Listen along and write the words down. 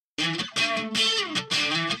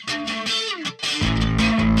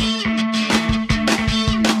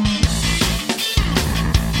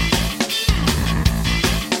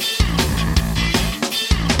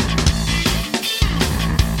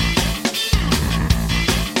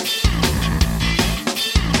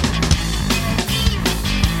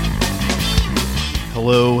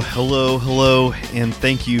Hello, and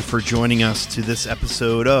thank you for joining us to this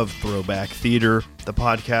episode of Throwback Theater, the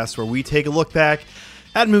podcast where we take a look back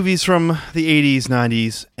at movies from the 80s,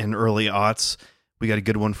 90s, and early aughts. We got a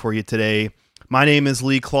good one for you today. My name is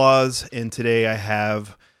Lee Claus, and today I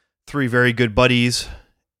have three very good buddies,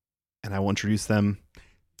 and I will introduce them.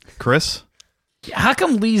 Chris? How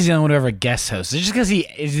come Lee's the only one who ever guest hosts? Is it just because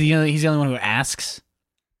he's the only one who asks?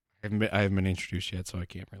 I haven't been introduced yet, so I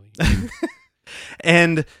can't really.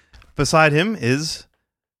 And beside him is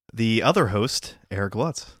the other host, Eric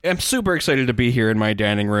Lutz. I'm super excited to be here in my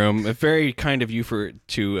dining room. Very kind of you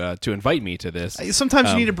to invite me to this.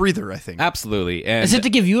 Sometimes you need a breather, I think. Absolutely. And Is it to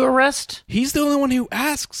give you a rest? he's the only one who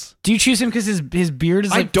asks. Do you choose him because his beard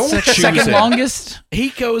is I like don't choose second it. longest? He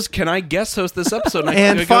goes, "Can I guest host this episode?"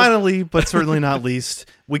 And finally, but certainly not least,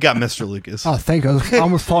 we got Mr. Lucas. Oh, thank you. I was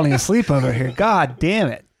almost falling asleep over here. God damn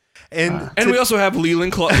it. And we also have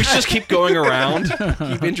Leland Claw. We should just keep going around,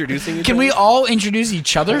 keep introducing each Can other. we all introduce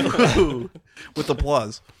each other? with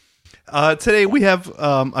applause. Today we have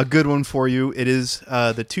a good one for you. It is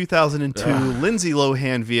the 2002 Lindsay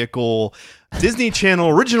Lohan vehicle Disney Channel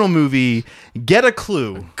original movie, Get a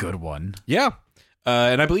Clue. Good one. Yeah.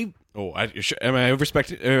 And I believe... am I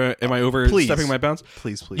overstepping my bounds?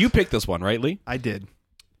 Please. You picked this one, right, Lee? I did.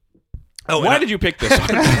 Why did you pick this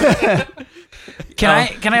one?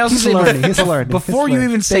 Can I also He's say learning. He's learning. before He's you learning.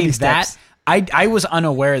 even say Baby that, steps. I was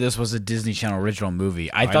unaware this was a Disney Channel original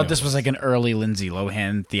movie. I thought know. this was like an early Lindsay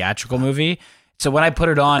Lohan theatrical movie. So when I put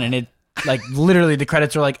it on and it like literally the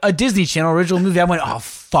credits are like a Disney Channel original movie, I went, oh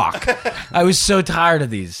fuck! I was so tired of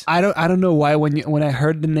these. I don't know why when I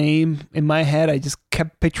heard the name in my head, I just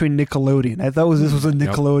kept picturing Nickelodeon. I thought this was a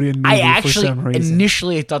Nickelodeon movie I for actually some reason.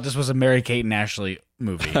 initially thought this was a Mary-Kate and Ashley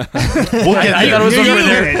movie. We'll get I there. thought it was one You where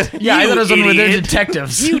they're idiot. I thought it was one where they're idiot.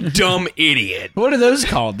 detectives. You dumb idiot. What are those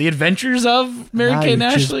called? The Adventures of Mary-Kate and Now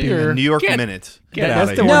you're just Ashley, being or New York Get- Minute. Get That- out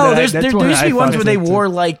that's of the here. one no? that I- There that's one used to I be ones thought where they it was wore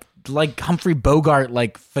like Humphrey Bogart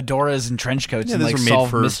like fedoras and trench coats Yeah, and those like were made solve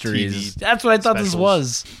for mysteries. TV That's what I thought this specials.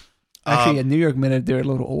 was. Actually, at New York Minute, they're a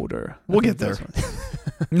little older. We'll I think get there.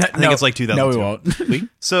 that's No, I think it's like 2002. No, we won't.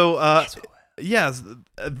 So,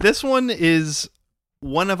 this one is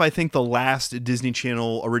one of, I think, the last Disney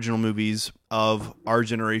Channel original movies of our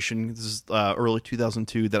generation. This is early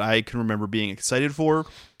 2002 that I can remember being excited for.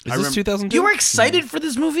 Is this 2002? You were excited for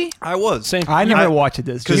this movie? I was. Same. I never watched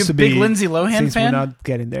this. You Just a to big be, Lindsay Lohan since fan? We're not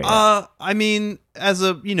getting there. Yet. I mean, as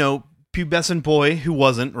a, pubescent boy who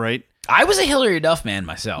wasn't, right? I was a Hilary Duff man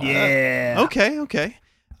myself. yeah. Okay.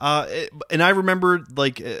 And I remember,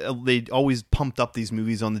 they always pumped up these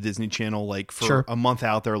movies on the Disney Channel, like, for Sure. a month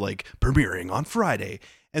out there, like, premiering on Friday.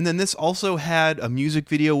 And then this also had a music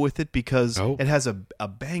video with it because it has a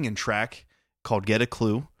banging track called Get a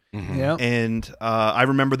Clue. Mm-hmm. Yeah. And I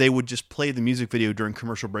remember they would just play the music video during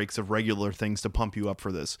commercial breaks of regular things to pump you up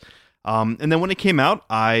for this. And then when it came out,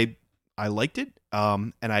 I liked it.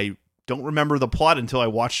 And I don't remember the plot until I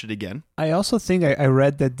watched it again. I also think I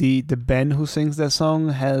read that the band who sings that song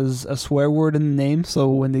has a swear word in the name, so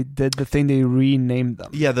when they did the thing, they renamed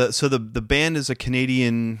them. Yeah, the band is a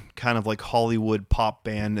Canadian kind of like Hollywood pop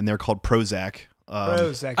band, and they're called Prozac.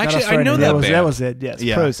 Prozac. actually, not I know that was, band. That was it. Yes.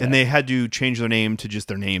 Yeah, Prozac. and they had to change their name to just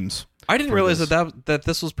their names. I didn't for realize this. that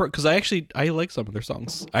this was because I like some of their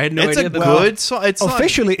songs. I had no It's idea a that good song. It's not-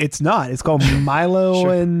 Officially, it's not. It's called Milo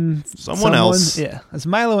Sure. and Someone else. Yeah, it's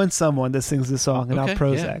Milo and someone that sings the song, and not Okay,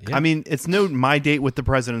 Prozac. yeah. I mean, it's no My Date with the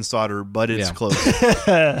President's Daughter, but it's Yeah.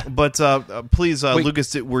 close. But please, Wait.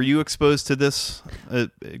 Lucas, were you exposed to this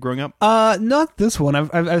growing up? Not this one.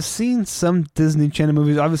 I've seen some Disney Channel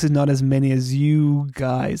movies. Obviously, not as many as you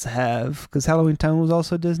guys have, because Halloween Town was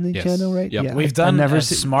also Disney Yes. Channel, right? Yep. Yeah, We've I've done never a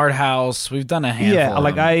seen. Smart House. We've done a handful. Yeah, of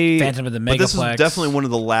like them. Phantom of the But this is Megaplex. definitely one of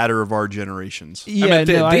the latter of our generations. Yeah, I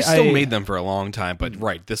mean, no, they still I- made them for a long time, but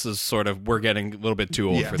right, this is sort of we're getting a little bit too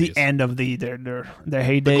old Yeah. for the these. end of their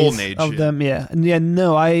heydays golden age, of yeah. them. Yeah, and yeah,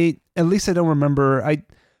 no, at least I don't remember.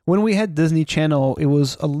 When we had Disney Channel, it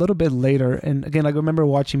was a little bit later, and again, like, I remember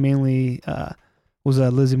watching mainly was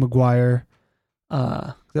Lizzie McGuire.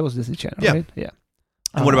 That was Disney Channel, Yeah. right? Yeah.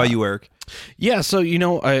 And what about you, Eric? Yeah, so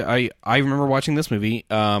I remember watching this movie.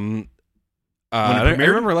 I premiered?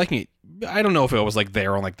 remember liking it. I don't know if it was like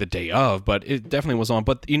there on like the day of, but it definitely was on.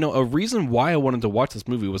 But a reason why I wanted to watch this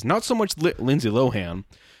movie was not so much Lindsay Lohan,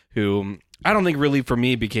 who I don't think really for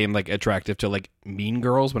me became like attractive to like Mean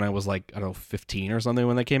Girls when I was like, I don't know, 15 or something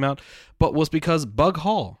when that came out, but was because Bug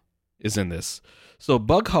Hall is in this. So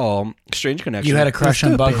Bug Hall, Strange Connection. You had a crush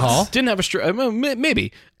on Bug Hall? Didn't have a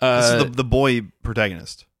maybe. This is the boy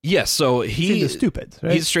protagonist. Yes, so He's in the Stupids,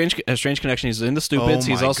 right? He's a strange connection. He's in the Stupids. Oh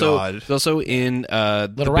he's my also God. he's also in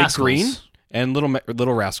the Little Big Rascals. Green and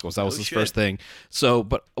Little Rascals. That was his first thing. So,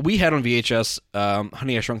 but we had on VHS,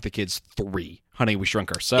 Honey, I Shrunk the Kids 3. Honey, We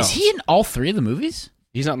Shrunk Ourselves. Is he in all three of the movies?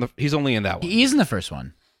 He's not. He's only in that one. He is in the first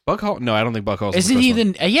one. Bug Hall? No, I don't think Bug Hall. Isn't he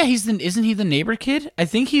the? Yeah, isn't he the neighbor kid? I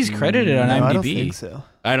think he's credited on IMDb. I don't think so.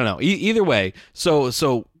 I don't know. Either way,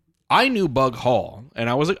 so I knew Bug Hall, and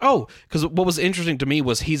I was like, oh, because what was interesting to me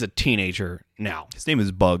was he's a teenager now. His name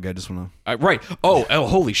is Bug. I just want to. Right. Oh,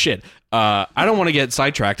 holy shit. I don't want to get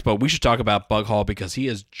sidetracked, but we should talk about Bug Hall because he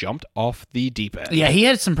has jumped off the deep end. Yeah, he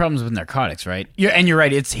had some problems with narcotics, right? You're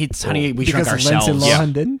right. It's Honey, We Shrunk Because Ourselves. Lindsay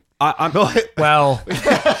Lohan didn't? Well,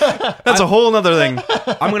 That's a whole other thing.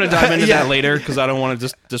 I'm going to dive into that later because I don't want to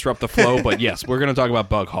just disrupt the flow. But yes, we're going to talk about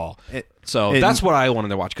Bug Hall. So that's what I wanted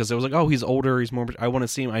to watch because it was like, oh, he's older, he's more. I want to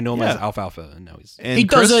see him. I know him as Alfalfa, and now he's. And he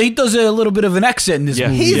does a little bit of an accent in this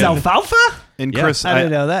movie. He's Alfalfa? And Yeah. Chris, I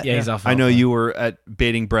didn't know that. Yeah, he's Alfalfa. I know you were at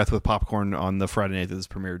bating breath with popcorn on the Friday night that this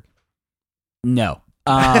premiered. No.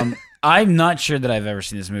 I'm not sure that I've ever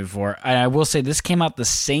seen this movie before. And I will say this came out the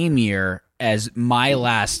same year as my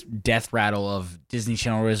last death rattle of Disney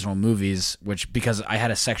Channel original movies, which because I had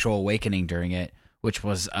a sexual awakening during it, which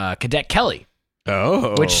was Cadet Kelly,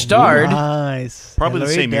 which starred Nice. Probably the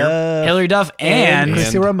same year. Hilary Duff and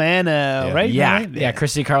Chrissy Romano, right? yeah,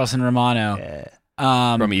 Christy Carlson Romano. Yeah.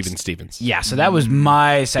 from Even Stevens. Yeah, so that was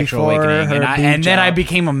my sexual Before awakening, her and then job. I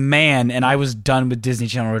became a man, and I was done with Disney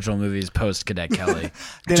Channel original movies post Cadet Kelly.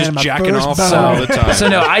 Then I Just had my jacking first off boner. all the time. So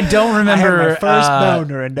no, I don't remember. I had my first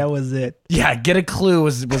boner, and that was it. Yeah, Get a Clue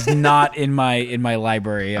was not in my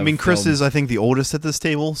library. I mean, Chris films. is, I think, the oldest at this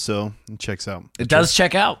table, so it checks out. It does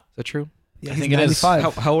check out. Is that true? Yeah, I he's think it is.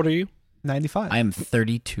 95. How old are you? 95. I am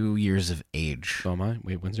 32 years of age. So am I.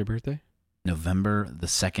 Wait, when's your birthday? November the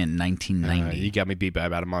 2nd, 1990. You got me beat by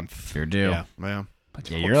about a month. Sure do. Yeah. Yeah.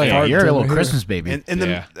 Yeah, you're a little Christmas baby. And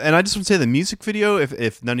and I just want to say the music video,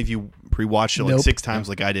 if none of you pre-watched it like Nope. 6 times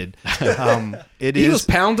like I did, it He is. was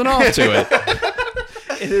pounding off to it.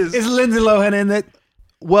 It is. Is Lindsay Lohan in it?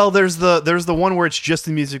 Well, there's the one where it's just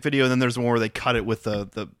the music video, and then there's the one where they cut it with the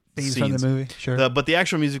Things scenes. from the movie. Sure. But the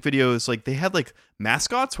actual music video is like they had like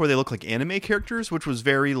mascots where they look like anime characters, which was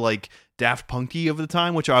very like Daft Punky of the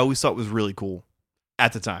time, which I always thought was really cool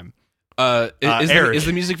at the time. Is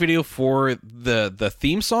the music video for the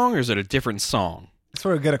theme song, or is it a different song? It's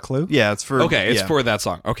for Get a Clue. Yeah, it's for It's yeah. for that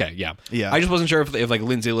song. Okay, yeah. Yeah. I just wasn't sure if like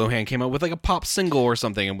Lindsay Lohan came out with like a pop single or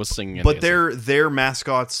something and was singing it. But their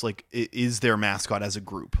mascots like is their mascot as a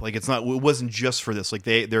group. Like it wasn't just for this. Like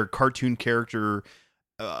their cartoon character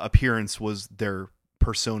appearance was their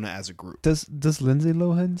persona as a group. Does Lindsay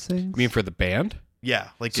Lohan sing? I mean, for the band. Yeah,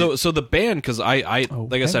 like So the band, because I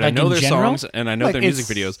like I said, I Like know in their general? songs and I know Like, their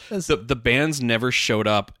music it's- videos. The bands never showed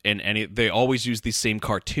up in any. They always use these same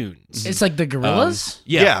cartoons. It's like the Gorillas.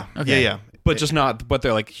 yeah, Okay. yeah. but just not. But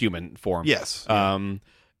they're like human form. Yes.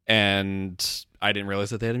 And I didn't realize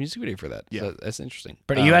that they had a music video for that. Yeah. So that's interesting.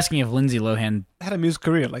 But are you asking if Lindsay Lohan? Had a music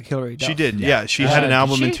career like Hilary Duff. She did. Yeah, she had an Did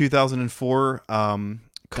album in she? 2004 God,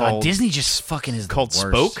 called Disney just fucking is called the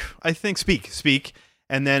worst. Spoke, I think. Speak.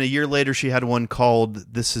 And then a year later, she had one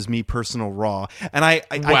called "This Is Me Personal Raw." And I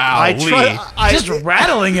Just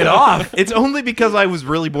rattling it off. It's only because I was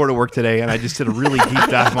really bored at work today, and I just did a really deep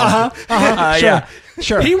dive on it. Yeah.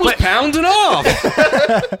 Sure. He was pounding off.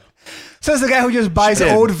 Says the guy who just buys She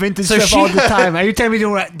did. old vintage So stuff she- all the time. Are you telling me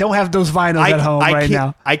you don't have those vinyls at home right can't,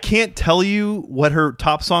 now? I can't tell you what her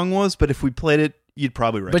top song was, but if we played it, you'd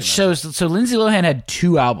probably recognize But it. so Lindsay Lohan had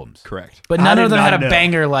 2 albums, Correct. but I none of did them had not a know.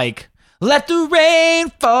 banger like "Let the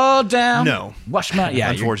Rain Fall Down." No. Wash my you're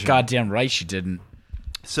Unfortunately. goddamn right she didn't.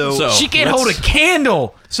 So She can't hold a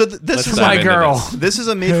candle. So this Let's is dive My into girl. this. This is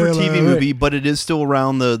a made-for-TV Hello. movie, but it is still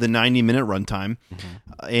around the 90-minute runtime,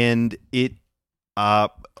 and it.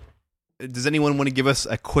 Does anyone want to give us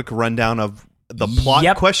a quick rundown of the plot?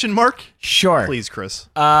 Yep. Question mark? Sure. Please, Chris.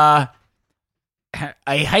 A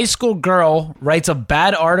high school girl writes a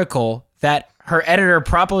bad article that her editor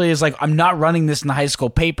probably is like, "I'm not running this in the high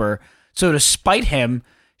school paper." So to spite him,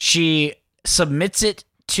 she submits it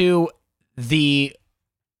to the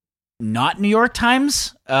not New York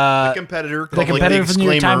Times, The competitor. the called, competitor like, from the New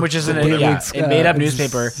York Exclaimer. Times, which is a made-up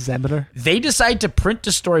newspaper. Examiner. They decide to print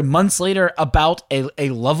the story months later about a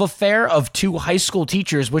love affair of 2 high school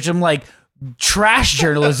teachers, which I'm like, trash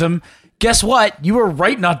journalism. Guess what? You were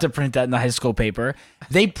right not to print that in the high school paper.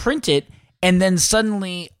 They print it, and then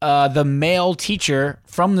suddenly the male teacher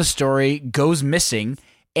from the story goes missing,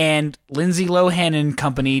 and Lindsay Lohan and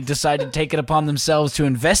company decide to take it upon themselves to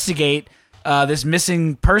investigate this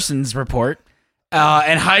missing persons report,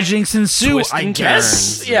 and hijinks ensue, Twists I and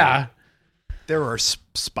guess. turns. Yeah. There are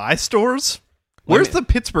spy stores. Where's the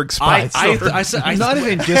Pittsburgh spy store? I Not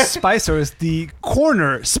even just spy store, it's the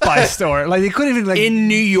corner spy store. Like they couldn't even in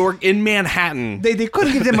New York, in Manhattan. they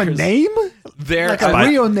couldn't give them a name? There, Like a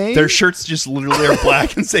real name? Their shirts just literally are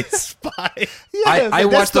black and say spy. Yes, I that's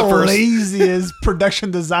watched the first- laziest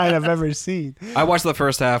production design I've ever seen. I watched the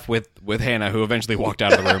first half with Hannah, who eventually walked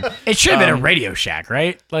out of the room. It should have been a Radio Shack,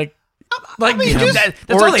 right? Like you know, that's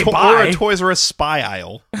Or all they or buy. a Toys R Us spy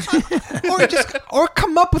aisle. or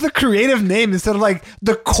come up with a creative name instead of like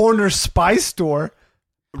the corner spy store.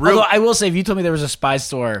 Although I will say, if you told me there was a spy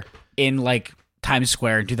store in like Times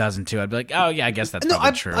Square in 2002, I'd be like, oh yeah, I guess that's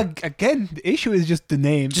probably true. Again, the issue is just the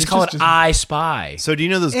name. just It's call it just- I Spy. So do you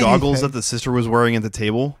know those goggles that the sister was wearing at the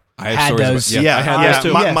table? I Had stories those. about- I had those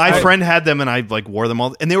too. My Yes. friend had them, and I like wore them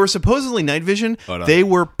all. And they were supposedly night vision. Hold on. They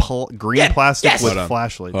were green plastic with Hold on.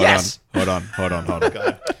 flashlights. Hold on.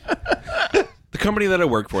 The company that I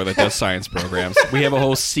work for that does science programs, we have a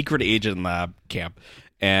whole secret agent lab camp.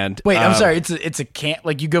 And Wait, I'm sorry. It's a camp.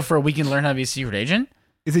 Like you go for a week and learn how to be a secret agent.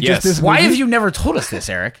 Is it Yes. just this Why movie? have you never told us this,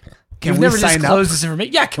 Eric? Can You've we never sign disclosed up? this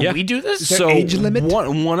information. Yeah, can Yeah. we do this? there So age limit?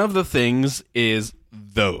 one of the things is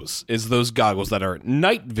those goggles that are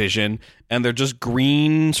night vision, and they're just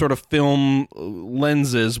green sort of film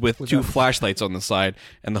lenses with two flashlights on the side.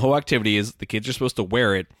 And the whole activity is the kids are supposed to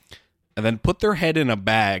wear it and then put their head in a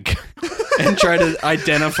bag and try to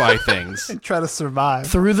identify things. Try to survive.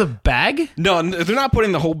 Through the bag? No, they're not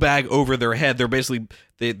putting the whole bag over their head. They're basically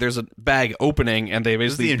there's a bag opening, and they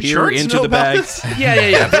basically the peer insurance into know the about bag. this?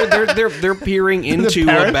 Yeah. They're peering into a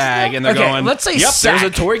parents bag, and they're Okay, going. let's say yep, sack.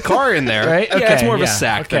 there's a toy car in there. Right? Yeah, it's Okay, more of a yeah,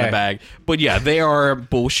 sack than okay. a bag. But yeah, they are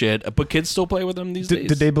bullshit. But kids still play with them these days.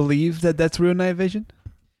 Did they believe that that's real night vision?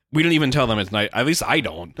 We don't even tell them it's night. At least I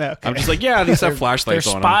don't. Okay. I'm just like, yeah, these have They're flashlights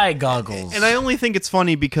on them. spy goggles. And I only think it's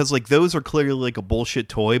funny because like those are clearly like a bullshit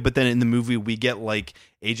toy, but then in the movie we get like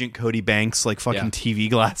Agent Cody Banks like fucking Yeah. TV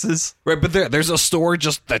glasses. Right, but there's a store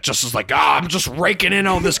that just is like, I'm just raking in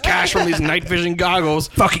all this cash from these night vision goggles.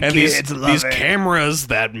 Fucking and kids love these it. cameras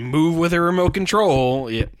that move with a remote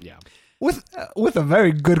control. Yeah. With a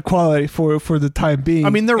very good quality for the time being.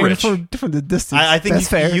 I mean, they're and rich. for the distance. I think that's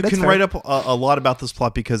fair. you That's can fair. write up a lot about this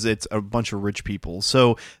plot because it's a bunch of rich people.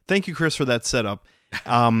 So thank you, Chris, for that setup.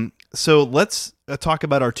 So let's talk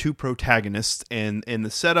about our two protagonists and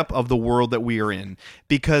the setup of the world that we are in,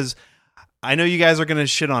 because I know you guys are gonna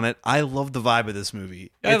shit on it. I love the vibe of this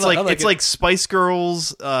movie. I It's like it's it. like Spice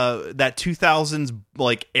Girls, that 2000s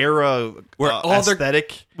like era Where all their-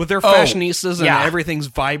 aesthetic, With their fashionistas and yeah. everything's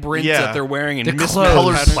vibrant Yeah. that they're wearing and The mismatched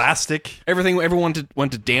clothes. patterns. plastic. Everyone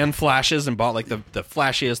went to Dan Flashes and bought like the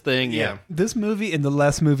flashiest thing. Yeah. This movie and the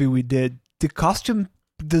last movie we did, the costume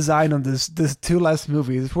design on this two last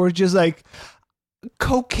movies were just like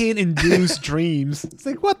cocaine induced dreams. It's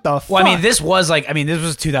like what the fuck? well, I mean, this was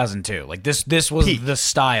 2002. Like this was Peak. the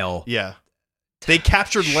style. Yeah, they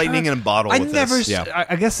captured lightning in a bottle. I with never. this. Yeah.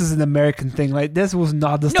 I guess it's an American thing. Like this was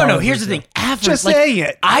not the style. No. of Here's the Brazil. thing. Average, Just like, saying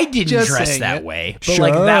it. I didn't Just dress saying that it. way, but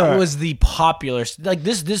like that Sure. was the popular. Like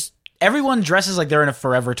this. Everyone dresses like they're in a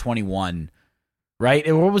Forever 21, right?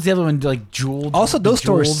 And what was the other one? Like Jeweled. Also, those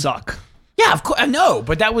stores Bejeweled? suck. Yeah, of course. I know,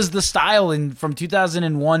 but that was the style from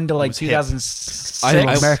 2001 to like was hip. 2006. I-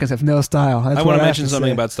 Americans have no style. That's I what want to have mention something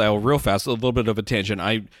say. about style real fast, a little bit of a tangent.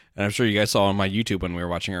 And I'm sure you guys saw on my YouTube when we were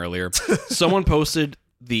watching earlier. Someone posted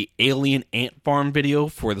the Alien Ant Farm video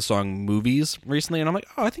for the song Movies recently, and I'm like,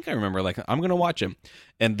 oh, I think I remember. Like, I'm gonna watch it.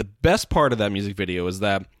 And the best part of that music video is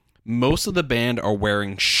that most of the band are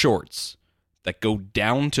wearing shorts that go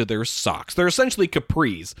down to their socks. They're essentially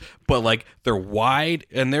capris, but like they're wide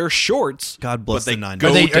and they're shorts. God bless but they the 90s. go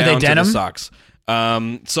Are they down to denim? the socks.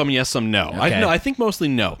 Some yes, some no. Okay. I think mostly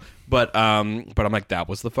no. But I'm like, that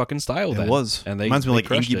was the fucking style. It then. was. and they reminds me of they like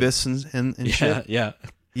crushed it. Incubus and Yeah, shit. yeah.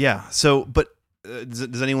 Yeah. So, but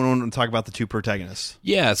does anyone want to talk about the two protagonists?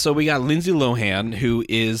 Yeah, so we got Lindsay Lohan, who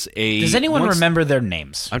is a. Does anyone once- remember their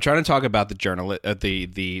names? I'm trying to talk about the journalist,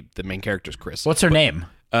 the main character's Chris. What's her name?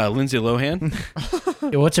 Lindsay Lohan,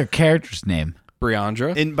 What's her character's name?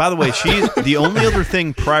 Briandra. And by the way, she's the only other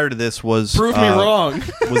thing prior to this was Prove me wrong.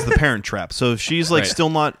 was the Parent Trap. So she's like Right. still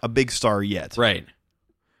not a big star yet. Right.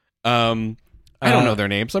 I don't know their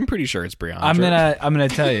names. I'm pretty sure it's Briandra. I'm gonna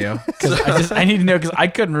tell you because I need to know because I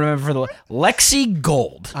couldn't remember for the Lexi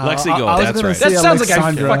Gold. Lexi Gold. I was That's gonna right. say That sounds like I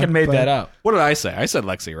Alexandra, fucking made but- that up. What did I say? I said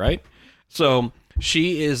Lexi, right? So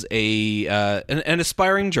she is an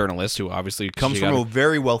aspiring journalist who obviously Comes she from got a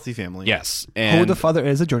very wealthy family. yes, Who and the father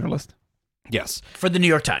is a journalist. yes. For the New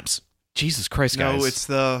York Times. Jesus Christ, guys! No, it's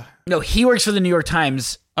the No, he works for the New York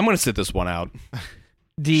Times. I'm gonna sit this one out.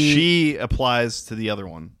 she applies to the other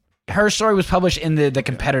one. Her story was published in the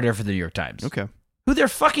competitor for the New York Times. Okay. who their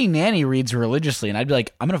fucking nanny reads religiously, and I'd be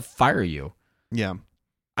like, I'm gonna fire you. Yeah.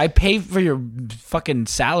 I pay for your fucking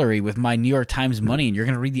salary with my New York Times money, and you're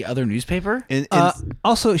gonna read the other newspaper. And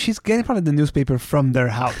Also, she's getting probably the newspaper from their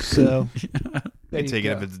house, so they take it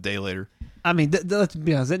if it's a day later. I mean, let's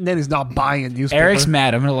be honest. That nanny's not buying a newspaper. Eric's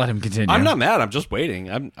mad. I'm gonna let him continue. I'm not mad. I'm just waiting.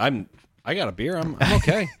 I got a beer. I'm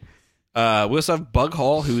okay. We also have Bug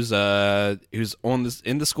Hall, who's on this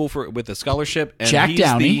in the school with a scholarship. And Jack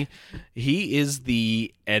Downey. He is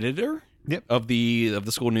the editor. Yep. Of the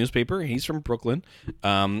school newspaper. He's from Brooklyn.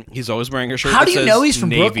 He's always wearing a shirt. How that do you says know he's from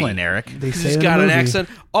Navy. Brooklyn, Eric? They say He's in the got an movie. accent.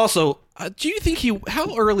 Also, do you think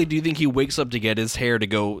how early do you think he wakes up to get his hair to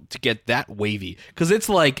get that wavy? Because it's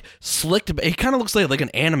like slicked. It kind of looks like an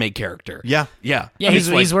anime character. Yeah. Yeah. Yeah,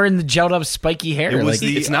 he's wearing the gelled up spiky hair. It was like,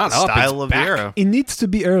 the it's not up, style it's of back. the era. It needs to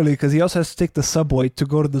be early because he also has to take the subway to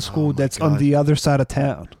go to the school that's on God. the other side of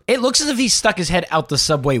town. it looks as if he stuck his head out the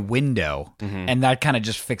subway window, and that kind of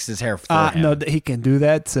just fixed his hair for him. No, he can do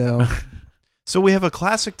that. So So we have a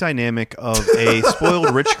classic dynamic of a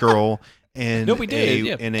spoiled rich girl and No, we did,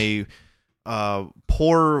 yeah. and a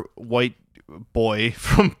poor white boy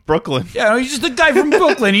from Brooklyn. Yeah, he's just a guy from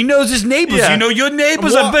Brooklyn. He knows his neighbors. Yeah. You know your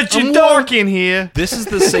neighbors. I bet you I'm don't. walking here. This is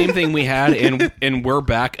the same thing we had in We're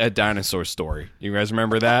Back, a Dinosaur Story. You guys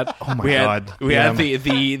remember that? Oh my God. We Yeah. had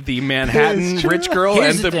the Manhattan It's true. rich girl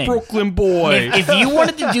Here's and the the thing. Brooklyn boy. If you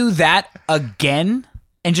wanted to do that again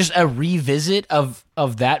and just a revisit of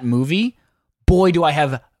that movie, boy, do I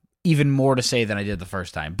have even more to say than I did the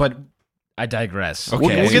first time. But I digress. Okay.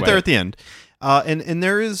 We'll anyway. get there at the end. And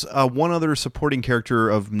there is one other supporting character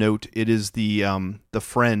of note. It is the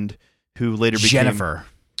friend who later became Jennifer.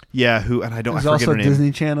 Yeah, who and I there's forget also her name.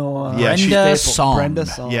 Disney Channel. Yeah, she- Brenda Song. Brenda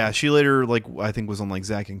Song. Yeah, she later I think was on like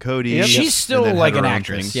Zack and Cody. Yep. She's still and then like had an her own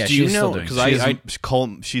actress. things. Yeah, Do you she's know- still doing.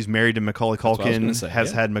 'cause She's married to Macaulay what I was gonna Culkin. say,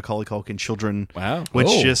 Has yeah. had Macaulay Culkin children. Wow. Which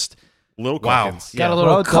Oh. just Little wow. Culkins. Got a Yeah.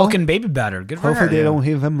 little Well, Culkin baby batter. Good for Hopefully her. they don't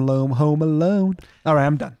leave him home alone. All right,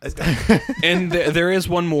 I'm done. And there is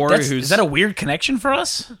one more who's Is that a weird connection for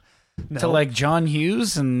us to like John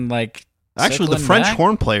Hughes and like Actually, the circling French back?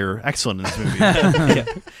 horn player, excellent in this movie. Yeah,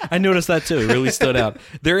 I noticed that too. It really stood out.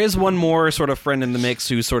 There is one more sort of friend in the mix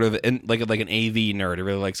who's sort of like an AV nerd who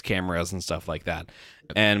really likes cameras and stuff like that.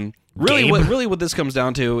 And really, Gabe. what this comes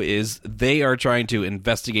down to is they are trying to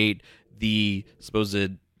investigate the supposed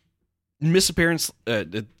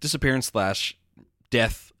disappearance /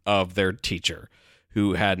 death of their teacher,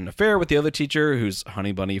 who had an affair with the other teacher, who's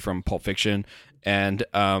Honey Bunny from Pulp Fiction, and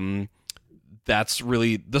that's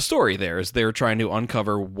really the story. There is they're trying to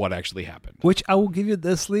uncover what actually happened. Which I will give you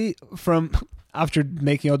this, Lee, from after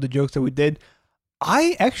making all the jokes that we did.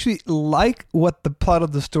 I actually like what the plot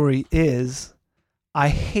of the story is. I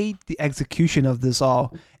hate the execution of this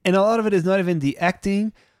all. And a lot of it is not even the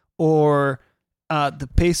acting or the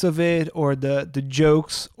pace of it or the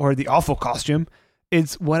jokes or the awful costume.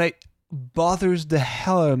 It's what bothers the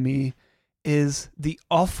hell out of me is the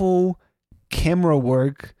awful camera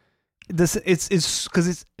work. It's because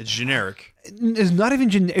it's generic. it's not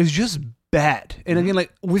even it's just bad. And again,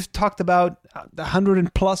 like we've talked about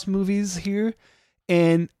 100+ movies here,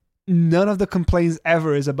 and none of the complaints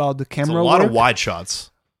ever is about the It's a camera lot work. of wide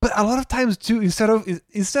shots. But a lot of times too, instead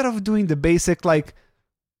of doing the basic like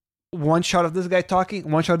one shot of this guy talking,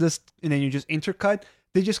 one shot of this, and then you just intercut,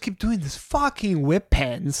 they just keep doing this fucking whip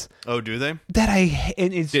pans Oh, do they? that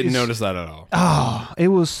and it's Didn't notice that at all. Oh, it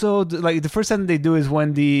was so like the first time they do is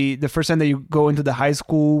when the first time that you go into the high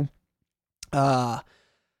school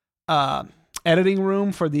editing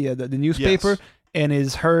room for the newspaper, Yes. and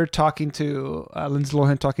is her talking to Lindsay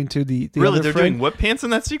Lohan talking to the Really, other they're friend. doing whip pants in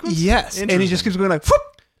that sequence? Yes, and he just keeps going like whoop,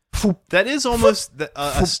 whoop. That is almost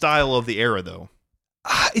a style of the era, though.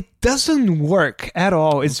 It doesn't work at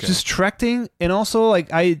all. It's Okay. distracting, and also like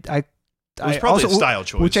It was probably also, a style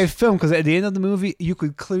choice. which I filmed because at the end of the movie you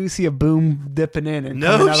could clearly see a boom dipping in and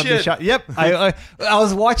No coming out of the shit. shot. Yep, I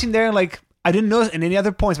was watching there and like I didn't notice in any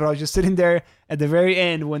other points, but I was just sitting there at the very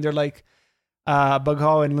end when they're like Bug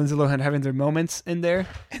Hall and Lindsay Lohan having their moments in there.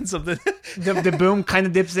 and something. The boom kind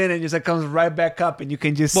of dips in and just like comes right back up, and you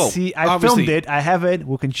can just Well, see. I obviously- filmed it. I have it.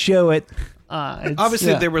 We can show it.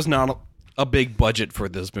 Obviously, there was not a big budget for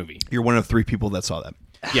this movie. You're one of 3 people that saw that.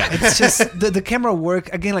 Yeah, It's just the camera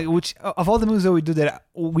work again, like which of all the movies that we do that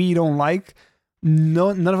we don't like,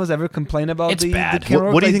 none of us ever complain about It's the bad. camera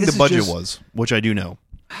work. What do you Like, think this the is budget just- was? Which I do know.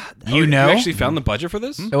 You know, you actually found the budget for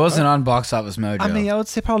this? it wasn't on Box Office Mojo. I mean, I would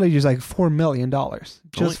say probably just like $4 million just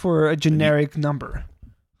Only- for a generic number.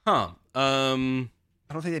 Huh. I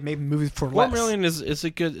don't think they made movies for 4 less. million is a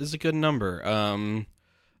good number.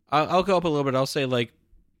 I'll go up a little bit. I'll say like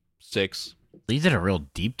 6. Lee did a real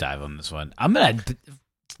deep dive on this one. I'm gonna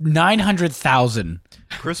 900,000.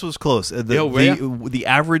 Chris was close. Yeah. The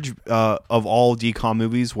average of all DCOM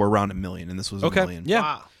movies were around 1 million, and this was Okay. $1 million. Yeah.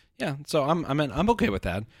 Wow. Yeah. So I'm okay with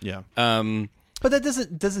that. Yeah. But that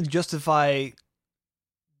doesn't justify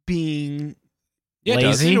being Yeah, it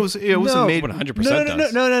does. Lazy? It was No. made.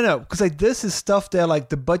 100% no. Because like this is stuff that like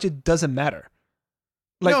the budget doesn't matter.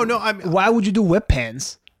 Like, No, I'm why would you do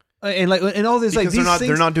webpans? And like and all this like because these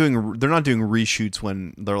they're not things, they're not doing reshoots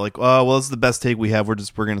when they're like, oh well, this is the best take we have. We're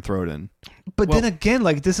gonna throw it in. But Well- then again,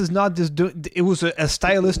 like this is not just doing. It was a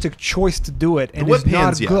stylistic choice to do it, and The it's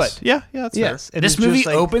not webpans, good. yes. Yeah, that's Yes, and This it's just, movie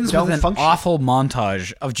like, opens don't with an function. awful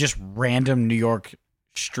montage of just random New York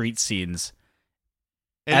street scenes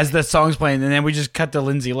And- as the song's playing, and then we just cut to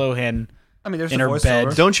Lindsay Lohan. I mean, there's in a her voiceover.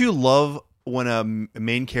 bed. Don't you love when a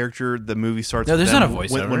main character, the movie starts? No, with there's them, not a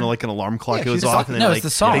voiceover. When like an alarm clock Yeah, goes she's off, talking- and then no, like it's the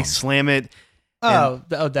song. they slam it.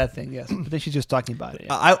 That thing, yes. But then she's just talking about it.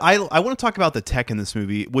 Yeah. I want to talk about the tech in this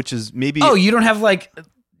movie, which is maybe Oh, you don't have like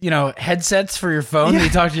headsets for your phone that you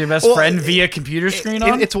talk to your best Well, friend via computer screen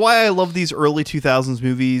on? It's why I love these early 2000s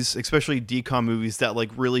movies, especially DCOM movies that like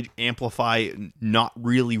really amplify not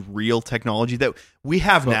really real technology that we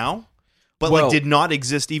have now, but well- like did not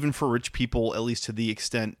exist even for rich people, at least to the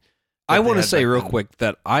extent. that I they want to had say back real then. quick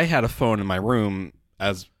that I had a phone in my room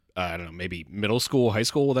as I don't know, maybe middle school, high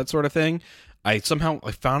school, that sort of thing. I found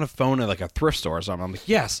a phone at like a thrift store or something. I'm like,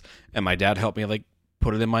 yes, and my dad helped me like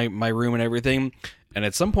put it in my room and everything. And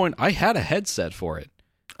at some point, I had a headset for it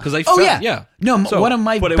because I yeah. No, So- one of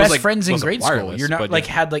my but it was, best like, friends in wasn't grade school. wireless, You're not but like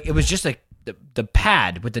yeah. had like it was just like the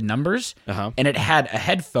pad with the numbers, Uh-huh. and it had a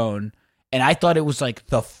headphone. And I thought it was like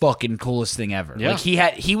the fucking coolest thing ever. Yeah. Like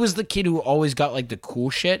he was the kid who always got like the cool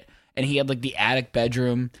shit, and he had like the attic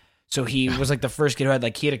bedroom. So he was like the first kid who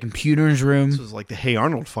had he had a computer in his room. This was like the Hey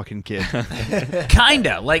Arnold fucking kid.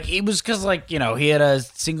 Kinda like it was because he had a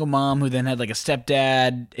single mom who then had like a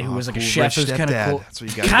stepdad who was like a cool, chef rich who was kind of stepdad. cool. That's what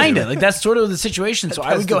you gotta Kinda do. like that's sort of the situation. So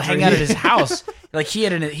I would That's go the hang dream. out at his house. Like he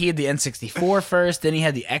had the N64 first, then he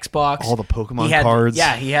had the Xbox, All the Pokemon he had, cards.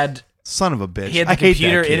 Yeah, he had Son of a bitch. he had I the hate that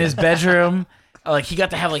computer kid. in his bedroom. Like he got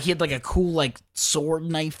to have he had like a cool sword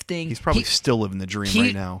knife thing. He's probably He- still living the dream he-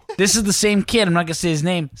 right now. This is the same kid. I'm not gonna say his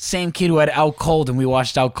name. Same kid who had Out Cold, and we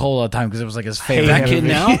watched Out Cold all the time because it was like his favorite. That kid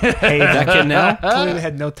now, that kid now, Clearly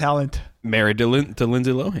had no talent. married to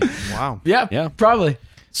Lindsay Lohan. Wow. Yeah, Yeah. probably.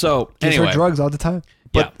 So Gives anyway, her drugs all the time.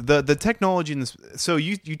 But the technology in this, so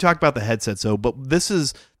you talk about the headset, but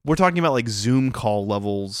we're talking about like Zoom call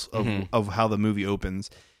levels of how the movie opens,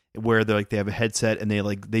 where they have a headset and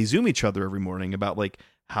they Zoom each other every morning about like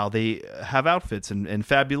how they have outfits and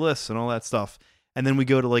fabulous and all that stuff. And then we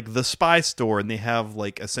go to like the spy store and they have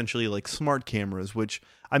like essentially like smart cameras, which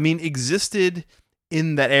I mean existed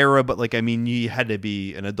in that era, but like I mean you had to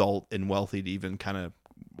be an adult and wealthy to even kind of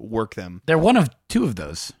work them. They're one of two of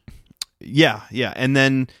those. Yeah, and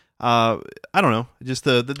then I don't know, just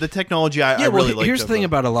the technology. I really like. Here's the thing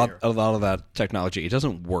about a lot of that technology. It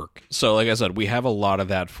doesn't work. So, like I said, we have a lot of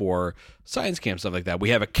that for science camp stuff like that.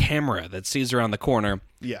 We have a camera that sees around the corner.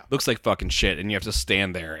 Yeah. looks like fucking shit, and you have to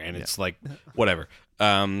stand there, and it's like whatever.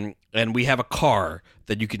 And we have a car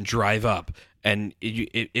that you can drive up, and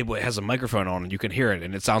it has a microphone on, and you can hear it,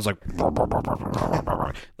 and it sounds like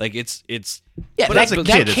it's Yeah, But that, as a that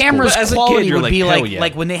kid, it's camera's cool. As a kid, quality you're would like, be hell like yeah.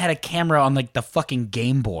 like when they had a camera on like the fucking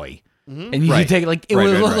Game Boy, and you Right. could take it Right,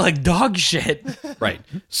 would right, look right. like dog shit. right.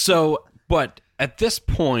 So, but at this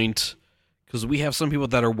point, because we have some people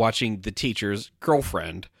that are watching the teacher's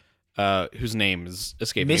girlfriend, whose name is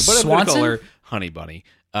escaping Miss me, but I'm going to call Swanson? her Honey Bunny.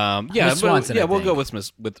 Miss But- Swanson, I we'll go think.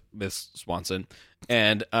 with Miss Swanson,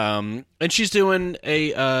 and she's doing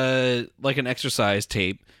a like an exercise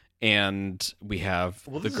tape, and we have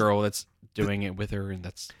the girl that's doing it with her, and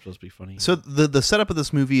that's supposed to be funny. So the setup of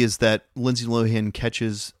this movie is that Lindsay Lohan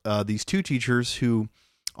catches these two teachers who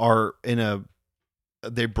are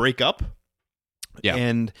they break up. Yeah.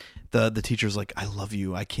 And the teacher's like, I love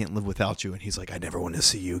you. I can't live without you. And he's like, I never want to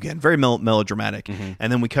see you again. Very melodramatic. Mm-hmm.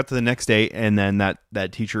 And then we cut to the next day, and then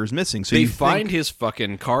that teacher is missing. So they you find think, his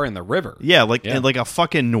fucking car in the river. yeah, like Yeah. like a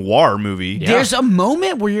fucking noir movie. Yeah. There's a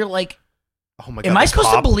moment where you're like, Oh my god. am I the supposed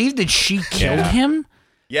to cop. believe that she killed Yeah. him?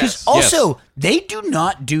 Yes. Also, they do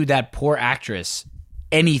not do that poor actress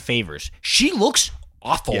any favors. She looks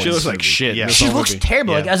awful. She looks like movie. shit. Yeah. in this She whole looks movie.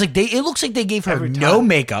 terrible. Yeah. Like I was like, it looks like they gave her Every no time.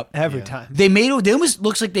 makeup. Every time. They almost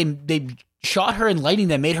looks like they shot her in lighting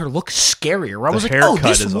that made her look scarier. Where I The was like, oh, haircut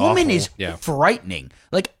this is woman awful. is Yeah. frightening.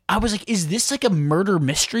 Like I was like, is this like a murder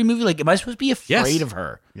mystery movie? Like, am I supposed to be afraid Yes. of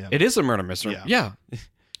her? It is a murder mystery. Yeah. Yeah.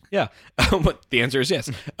 Yeah, but the answer is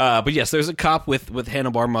yes. But yes, there's a cop with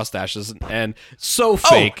handlebar mustaches and so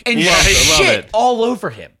fake. and Love shit it. all over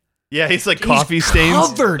him. Yeah, he's like coffee stains.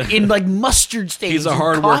 Covered in like mustard stains. He's a and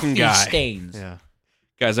hard-working coffee guy. Stains. Yeah.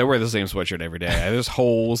 Guys, I wear the same sweatshirt every day. There's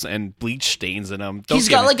holes and bleach stains in them. He's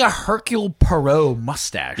got like a Hercule Poirot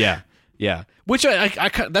mustache. Yeah. Which I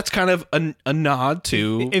that's kind of a nod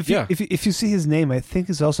to. If you see his name, I think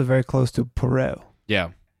it's also very close to Poirot.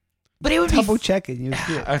 Yeah. But it would Double be check it, you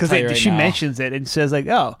see it I'll tell you right she now. mentions it and says like,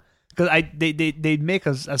 oh, because they make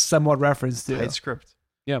a somewhat reference to Tight script.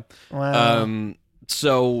 Yeah. Wow.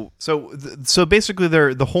 So So basically,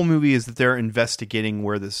 the whole movie is that they're investigating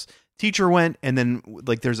where this teacher went, and then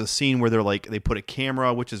like there's a scene where they put a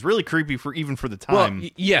camera, which is really creepy for the time.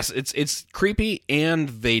 yes, it's creepy, and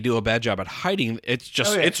they do a bad job at hiding. It's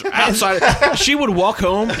just Okay. it's outside. She would walk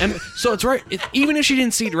home, and so it's right. Even if she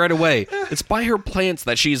didn't see it right away, it's by her plants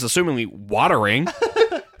that she's assumingly watering.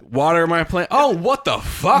 Water my plant. Oh, what the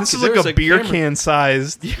fuck! This is There's like a beer camera. can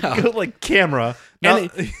sized, like camera. Now,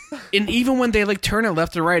 And even when they like turn it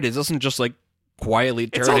left and right, it doesn't just like quietly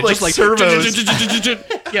turn. It's all, It's like, just like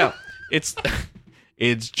servos. Yeah, it's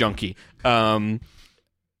junky.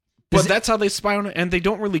 But that's how they spy on it, and they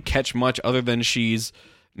don't really catch much other than she's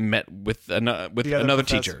met with another professor,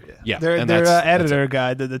 teacher. Yeah, their and editor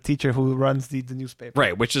guy, the teacher who runs the newspaper.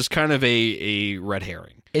 right, which is kind of a red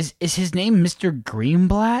herring. Is his name Mr.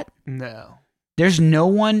 Greenblatt? No. There's no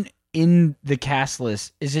one in the cast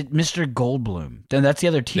list. Is it Mr. Goldblum? Then that's the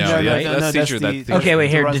other teacher, No, right? that's teacher. Okay, wait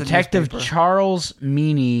who here. runs the Detective newspaper. Charles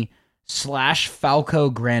Meany / Falco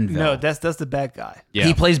Granville. No, that's the bad guy. Yeah.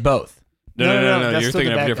 He plays both. No, that's you're still thinking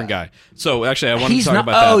the of a bad different guy. guy. So actually, I want to He's talk not.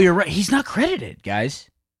 about Oh, that. you're right. He's not credited, guys.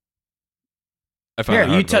 I found Here, that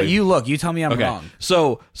hard you to tell. believe. You look. You tell me I'm Okay. wrong.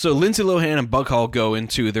 So Lindsay Lohan and Bug Hall go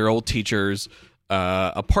into their old teacher's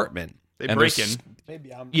apartment. They and break they're in.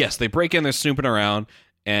 Maybe I'm. Yes, they break in. They're snooping around,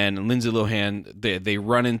 and Lindsay Lohan they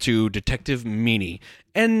run into Detective Meany,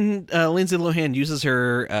 and Lindsay Lohan uses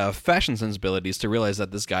her fashion sensibilities to realize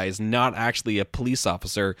that this guy is not actually a police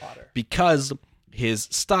officer because his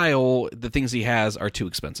style, the things he has, are too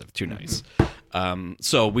expensive, too nice.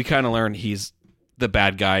 So we kind of learn he's the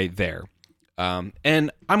bad guy there.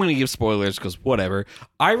 And I'm going to give spoilers because whatever.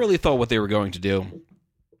 I really thought what they were going to do.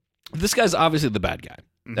 This guy's obviously the bad guy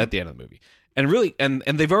at the end of the movie. And really, and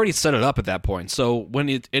they've already set it up at that point. So when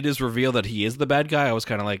it is revealed that he is the bad guy, I was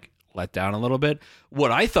kind of like let down a little bit.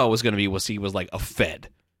 What I thought was going to be was he was like a Fed.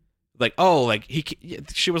 Like, oh, like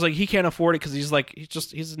she was like, he can't afford it because he's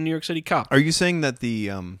a New York City cop. Are you saying that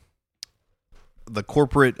the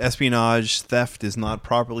corporate espionage theft is not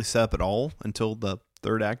properly set up at all until the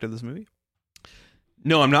third act of this movie?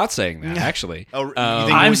 No, I'm not saying that, actually. Oh, you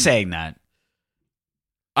think I'm saying that.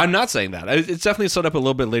 I'm not saying that. It's definitely set up a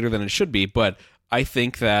little bit later than it should be, but I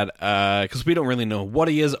think that because we don't really know what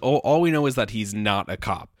he is, all we know is that he's not a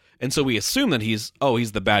cop. And so we assume that he's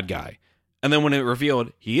the bad guy. And then when it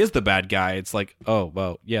revealed he is the bad guy, it's like, oh,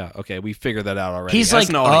 well, yeah, okay, we figured that out already. He's That's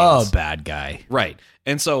like not what he a is. bad guy. Right.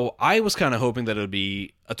 And so I was kind of hoping that it would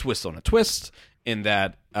be a twist on a twist in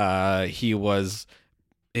that he was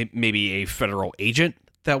maybe a federal agent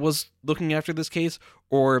that was looking after this case,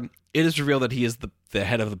 or it is revealed that he is the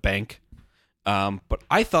head of the bank. But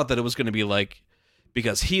I thought that it was going to be like,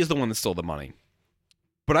 because he is the one that stole the money.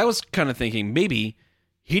 But I was kind of thinking maybe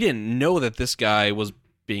he didn't know that this guy was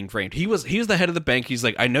being framed. He was the head of the bank. He's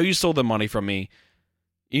like, I know you stole the money from me.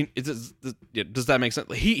 Does that make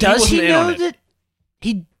sense? He Does wasn't he in on know it. that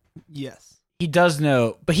he Yes. does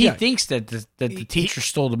know, but he Yeah. thinks that the teacher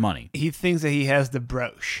stole the money. He thinks that he has the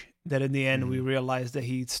brooch. That in the end we realize that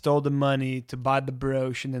he stole the money to buy the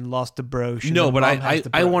brooch and then lost the brooch. and No, then but mom has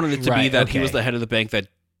the I brooch. wanted it to be Right, that he was okay. the head of the bank that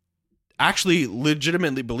actually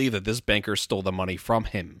legitimately believed that this banker stole the money from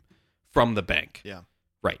him, from the bank. Yeah.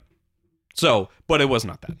 Right. So, but it was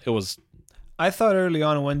not that. It was I thought early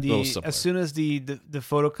on when Little simpler. as soon as the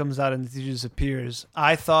photo comes out and the teacher disappears,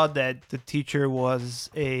 I thought that the teacher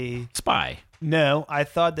was a Spy. no. I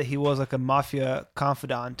thought that he was like a mafia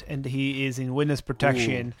confidant and he is in witness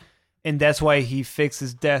protection, and that's why he fakes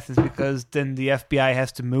his death is because then the FBI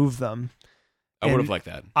has to move them. I would have And liked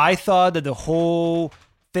that. I thought that the whole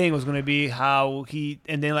thing was going to be how he,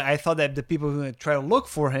 and then like, I thought that the people who were going to try to look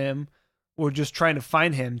for him were just trying to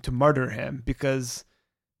find him to murder him because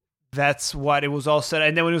that's what it was all said.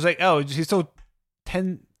 And then when it was like, oh, he stole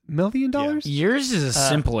 $10 million? Yours is a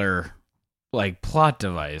simpler like plot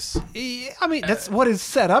device. I mean, that's what it's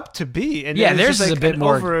set up to be. And Yeah, then it's theirs just, is a like, bit an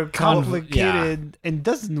more overcomplicated and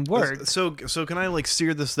doesn't work. So can I like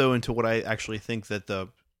steer this though into what I actually think that the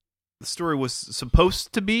story was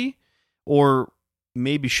supposed to be, or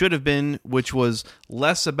maybe should have been, which was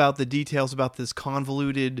less about the details about this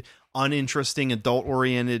convoluted, uninteresting,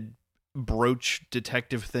 adult-oriented brooch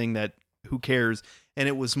detective thing that who cares, and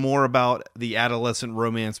it was more about the adolescent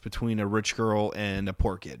romance between a rich girl and a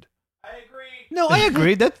poor kid. No, I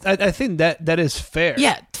agree. I think that is fair.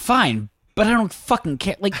 Yeah, fine, but I don't fucking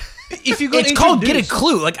care. Like, If you go, it's called Get a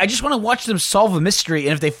Clue. Like, I just want to watch them solve a mystery,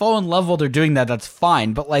 and if they fall in love while they're doing that, that's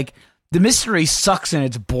fine. But like, the mystery sucks and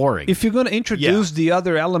it's boring. If you're going to introduce the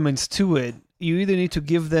other elements to it, you either need to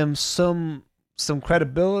give them some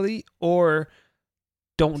credibility or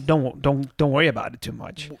don't worry about it too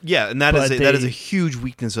much. Yeah, and that is a huge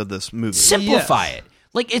weakness of this movie. Simplify it.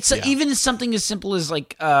 Like, it's even something as simple as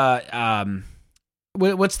like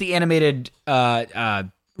what's the animated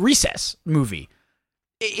Recess movie?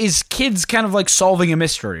 Is kids kind of like solving a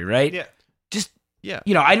mystery, right? Yeah. Just Yeah.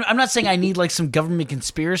 You know, I'm not saying I need like some government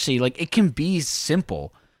conspiracy. Like, it can be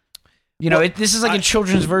simple. You know, this is like a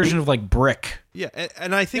children's version of like Brick. Yeah,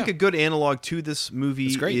 and I think a good analog to this movie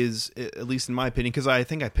is, at least in my opinion, because I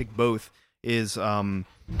think I picked both, is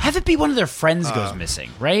Have it be one of their friends goes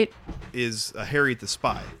missing, right? is Harriet the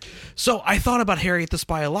Spy. So I thought about Harriet the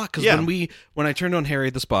Spy a lot because when I turned on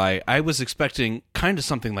Harriet the Spy, I was expecting kind of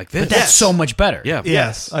something like this. But that's so much better. Yeah.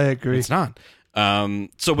 Yes, I agree. It's not.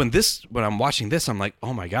 So when I'm watching this, I'm like,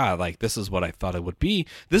 oh my God, like this is what I thought it would be.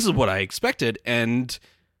 This is what I expected. And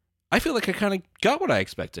I feel like I kind of got what I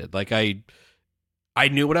expected. Like I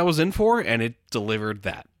knew what I was in for and it delivered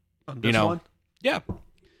that. This one? Yeah.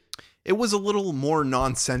 It was a little more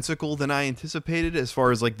nonsensical than I anticipated as far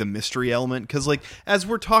as like the mystery element. Because like as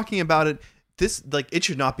we're talking about it, this like it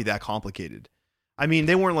should not be that complicated. I mean,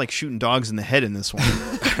 they weren't like shooting dogs in the head in this one,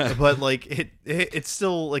 but like it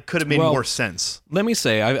still like could have made more sense. Let me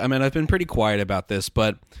say, I mean, I've been pretty quiet about this,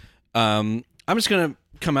 but I'm just gonna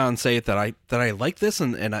come out and say that I like this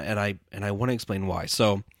and I want to explain why.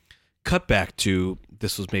 So, cut back to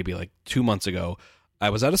this was maybe like 2 months ago. I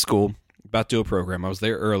was at a school about to do a program. I was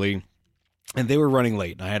there early, and they were running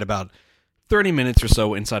late. And I had about 30 minutes or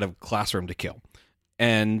so inside of a classroom to kill,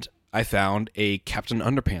 and I found a Captain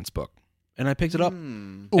Underpants book. And I picked it up.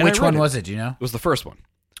 Which one was it? Do you know? It was the first one.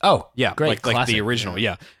 Oh, Yeah, great, like classic. the original,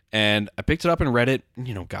 yeah. And I picked it up and read it,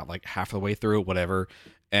 got like half the way through it, whatever.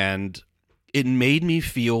 And it made me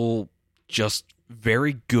feel just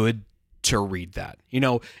very good to read that.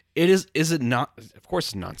 Is it not, of course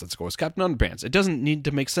it's nonsensical. It's Captain Underpants. It doesn't need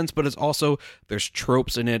to make sense, but it's also, there's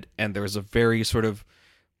tropes in it, and there's a very sort of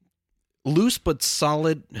loose but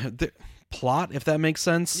solid plot, if that makes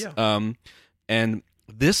sense. Yeah. And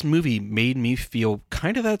this movie made me feel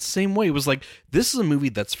kind of that same way. It was like, this is a movie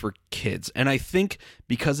that's for kids. And I think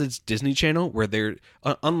because it's Disney Channel, where they're,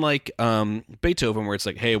 unlike Beethoven, where it's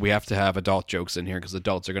like, hey, we have to have adult jokes in here because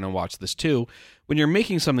adults are going to watch this too. When you're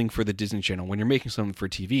making something for the Disney Channel, when you're making something for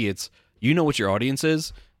TV, it's, what your audience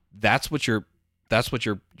is. That's what you're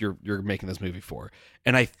making this movie for.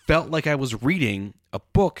 And I felt like I was reading a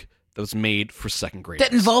book that was made for second graders.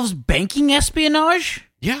 That involves banking espionage?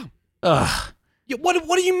 Yeah. Ugh. Yeah, what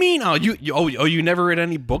do you mean? You never read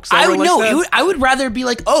any books? I would know. That? I would rather be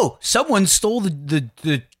like, oh, someone stole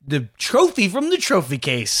the trophy from the trophy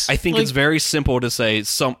case. I think it's very simple to say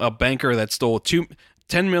a banker that stole $10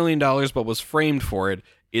 million but was framed for it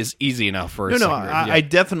is easy enough for I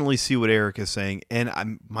definitely see what Eric is saying,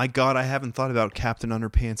 and my God, I haven't thought about Captain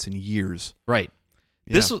Underpants in years. Right.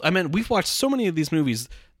 Yeah. We've watched so many of these movies.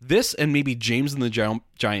 This and maybe James and the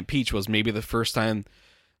Giant Peach was maybe the first time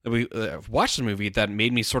that we watched a movie that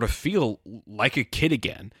made me sort of feel like a kid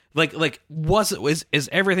again. Is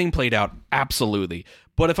everything played out? Absolutely.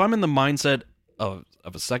 But if I'm in the mindset of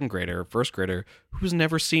a second grader or first grader who's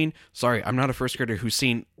never seen, I'm not a first grader who's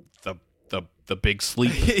seen the Big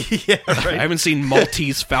Sleep. Yeah, right. I haven't seen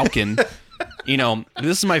Maltese Falcon.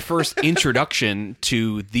 This is my first introduction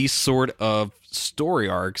to these sort of story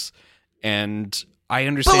arcs, and I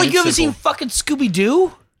understand. But you haven't seen fucking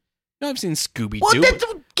Scooby-Doo? No, I've seen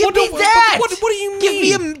Scooby-Doo. Give me that. What do you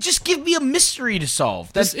mean? Give me a mystery to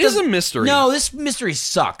solve. This is a mystery. No, this mystery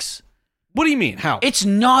sucks. What do you mean? How? It's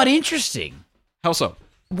not interesting. How so?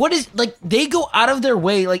 What is, like, they go out of their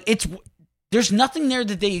way, like, there's nothing there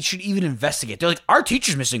that they should even investigate. They're like, our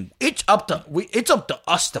teacher's missing. It's up to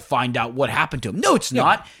us to find out what happened to him. No, it's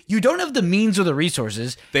not. You don't have the means or the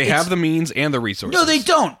resources. They have the means and the resources. No, they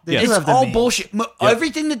don't. Yes. It's have the all means. bullshit.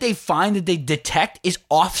 Everything that they find, that they detect, is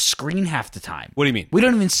off screen half the time. What do you mean? We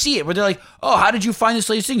don't even see it. Where they're like, oh, how did you find this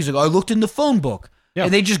latest thing? He's like, I looked in the phone book. Yeah.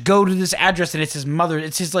 And they just go to this address, and it's his mother.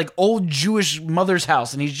 It's his like old Jewish mother's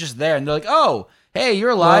house, and he's just there. And they're like, oh, hey, you're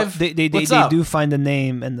alive. Well, they do find the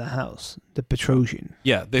name in the house, the Petrosian.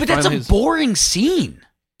 Yeah, but that's a boring scene.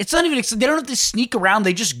 It's not even. They don't have to sneak around.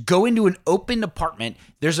 They just go into an open apartment.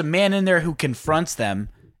 There's a man in there who confronts them,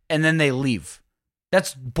 and then they leave.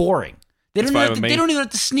 That's boring. They don't even have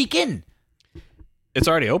to sneak in. It's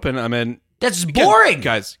already open. I mean, that's boring,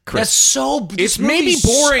 guys. Chris, that's so. It's maybe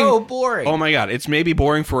boring. So boring. Oh my god, it's maybe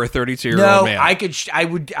boring for a 32-year-old man.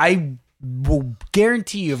 I will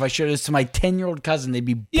guarantee you, if I showed this to my 10-year-old cousin, they'd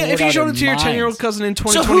be bored. Yeah, if you showed it to your 10-year-old cousin in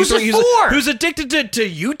 2023, so who's it for? Who's addicted to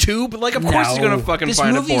YouTube, like of course he's gonna fucking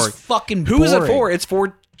find it for. This movie's fucking boring. Who is it for? It's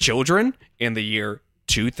for children in the year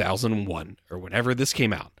 2001 or whenever this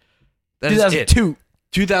came out. That 2002.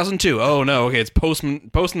 2002. Oh no, okay, it's post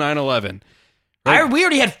 9/11. Right? We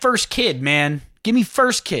already had First Kid, man. Give me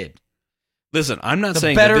First Kid. Listen, I'm not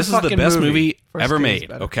saying that this is the best movie ever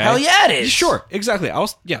made. Okay, hell yeah, it is. Sure, exactly.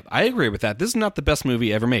 I agree with that. This is not the best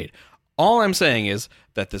movie ever made. All I'm saying is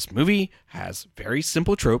that this movie has very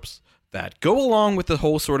simple tropes that go along with the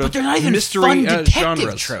whole sort of but they're not even mystery fun detective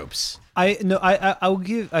genres. tropes. I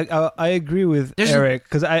agree with Eric,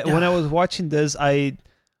 because when I was watching this,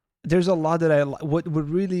 there's a lot that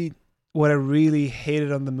what I really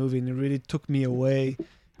hated on the movie, and it really took me away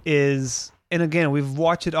is, and again, we've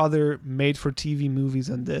watched other made-for-TV movies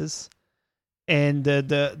on this, and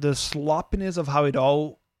the sloppiness of how it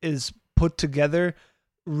all is put together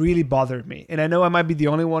really bothered me. And I know I might be the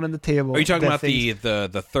only one on the table. Are you talking about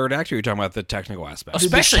the third act, or are you talking about the technical aspect?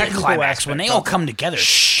 Especially the climax, when they all come together.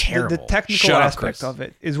 Terrible. The technical aspect of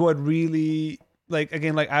it is what really,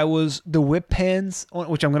 the whip pans,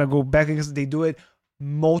 which I'm going to go back because they do it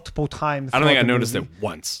multiple times. I don't think I noticed it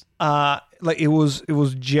once. It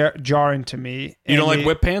was jarring to me. You don't like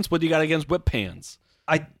whip pans? What do you got against whip pans?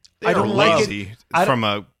 I don't like it from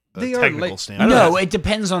a technical standpoint. No, it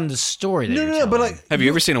depends on the story. No, but have you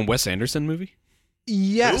ever seen a Wes Anderson movie?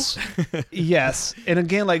 Yes, yes. And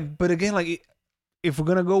again, if we're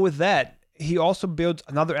gonna go with that, he also builds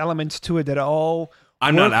another elements to it that all.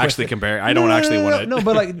 I'm not actually comparing. I don't actually want to. No,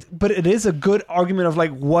 but it is a good argument of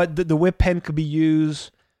what the whip pen could be used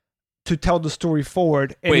to tell the story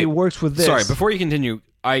forward, and it works with this. Sorry, before you continue,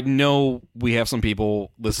 I know we have some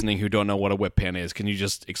people listening who don't know what a whip pan is. Can you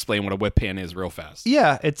just explain what a whip pan is real fast?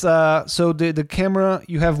 Yeah, it's so the camera,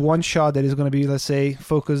 you have one shot that is going to be, let's say,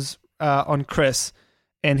 focus on Chris,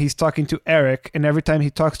 and he's talking to Eric, and every time he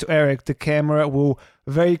talks to Eric, the camera will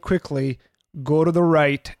very quickly go to the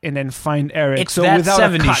right and then find Eric. It's so that without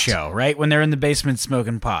 70s show, right? When they're in the basement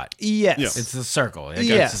smoking pot. Yes. Yeah. It's the circle.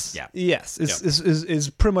 Yes. It's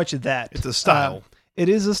pretty much that. It's a style. It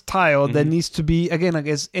is a style that needs to be, again, I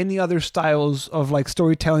guess any other styles of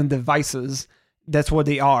storytelling devices, that's what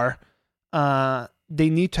they are. They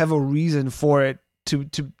need to have a reason for it to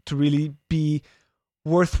really be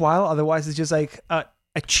worthwhile. Otherwise, it's just a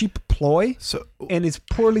cheap ploy, and it's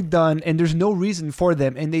poorly done, and there's no reason for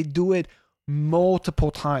them, and they do it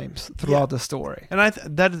multiple times throughout the story. And I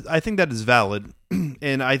think that is valid,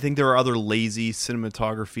 and I think there are other lazy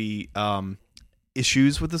cinematography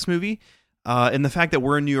issues with this movie, and the fact that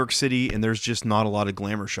we're in New York City and there's just not a lot of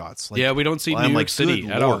glamour shots. We don't see New York City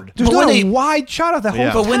at all. There's not a wide shot of the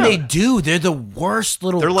whole But when they do, they're the worst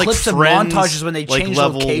little clips and montages when they change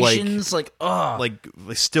locations. Like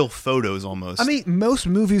still photos almost. I mean, most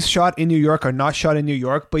movies shot in New York are not shot in New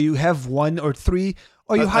York, but you have one or three.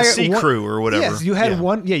 Or you hire a sea crew or whatever. Yes, you had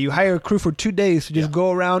one. Yeah, you hire a crew for 2 days to just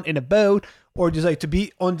go around in a boat, or just to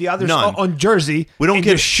be on the other side on Jersey. We don't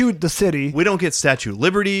just shoot the city. We don't get Statue of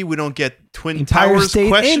Liberty. We don't get Twin Empire Towers? State,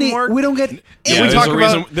 Question mark. We don't get.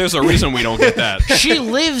 There's a reason we don't get that. She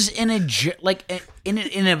lives in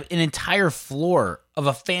an entire floor of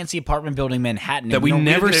a fancy apartment building in Manhattan that we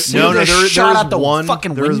never see. No, there's out the one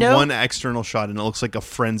fucking there's window. one external shot, and it looks like a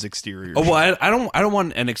friend's exterior. Oh well, I don't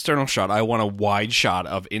want an external shot. I want a wide shot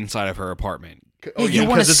of inside of her apartment. You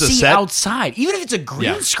want to see outside, even if it's a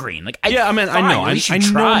green screen. I know. I know.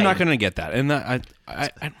 I'm not going to get that, and I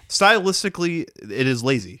stylistically, it is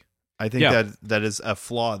lazy. I think that is a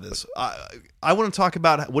flaw. This I want to talk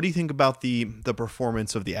about. What do you think about the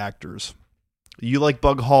performance of the actors? You like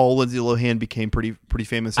Bug Hall? Lindsay Lohan became pretty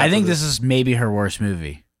famous. I think this is maybe her worst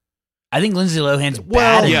movie. I think Lindsay Lohan's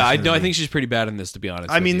bad. Yeah, I think she's pretty bad in this, to be honest.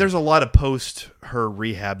 I mean, there's a lot of post her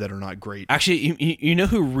rehab that are not great. Actually, you know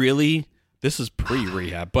who really. This is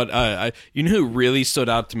pre-rehab, but you know who really stood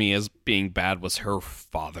out to me as being bad was her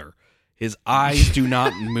father. His eyes do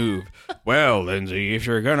not move. Well, Lindsay, if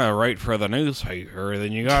you're gonna write for the newspaper,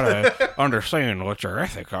 then you gotta understand what your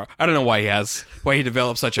ethics are. I don't know why he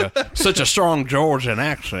developed such a strong Georgian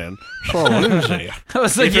accent. So, Lindsay, I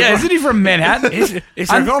was like, isn't he from Manhattan? if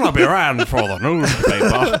you're gonna be writing for the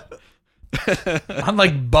newspaper, I'm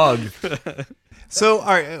like Bug. So, all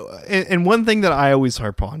right, and one thing that I always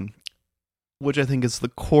harp on which I think is the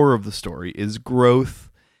core of the story, is growth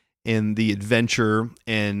and the adventure,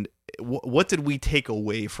 and what did we take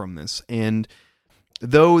away from this? And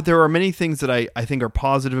though there are many things that I think are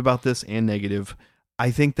positive about this and negative, I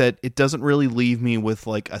think that it doesn't really leave me with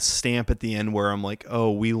like a stamp at the end where I'm like,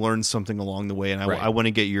 oh, we learned something along the way, and I want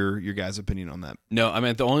to get your guys' opinion on that. No, I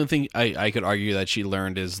mean, the only thing I could argue that she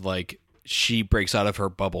learned is like she breaks out of her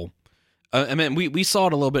bubble. I mean, we saw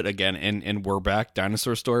it a little bit again in We're Back,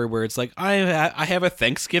 Dinosaur Story, where it's like, I have a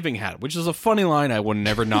Thanksgiving hat, which is a funny line I would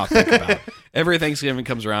never not think about. Every Thanksgiving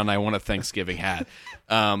comes around, I want a Thanksgiving hat.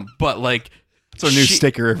 But like, it's our new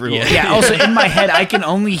sticker, everyone. Yeah. Also, in my head, I can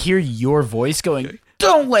only hear your voice going,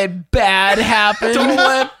 "Don't let bad happen. Don't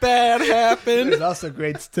let bad happen." There's also a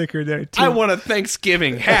great sticker there too. I want a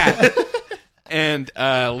Thanksgiving hat. And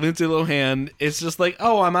Lindsay Lohan is just like,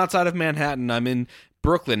 oh, I'm outside of Manhattan. I'm in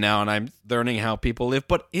Brooklyn now, and I'm learning how people live.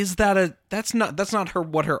 But is that that's not her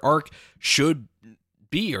what her arc should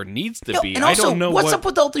be or needs to be? And also, I don't know what's up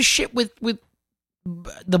with all this shit with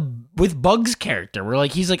Bug's character. Where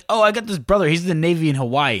like he's like, oh, I got this brother. He's in the Navy in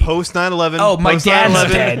Hawaii. Post 9/11. Oh, my post dad's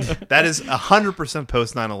 9/11. dead. That is 100%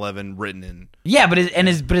 post 9/11 written in. Yeah, but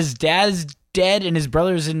his dad's dead, and his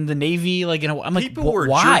brother's in the Navy. Like, I'm like, People were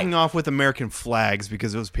why? jerking off with American flags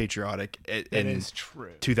because it was patriotic. It in is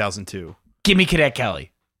true. 2002. Give me Cadet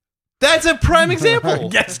Kelly. That's a prime example.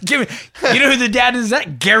 Yes, give me. You know who the dad is?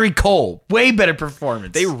 That Gary Cole. Way better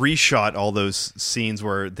performance. They reshot all those scenes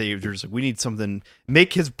where they're just like, we need something.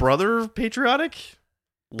 Make his brother patriotic.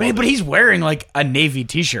 But he's wearing like a Navy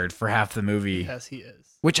T-shirt for half the movie. Yes, he is.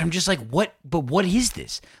 Which I'm just like, what? But what is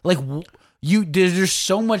this? Like, there's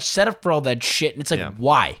so much setup for all that shit, and it's like,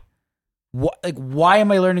 why? What? Like, why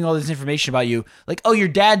am I learning all this information about you? Like, oh, your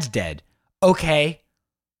dad's dead. Okay.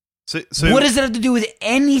 So what does that have to do with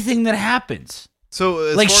anything that happens?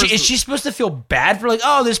 So like, is she supposed to feel bad for like,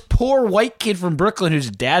 oh, this poor white kid from Brooklyn whose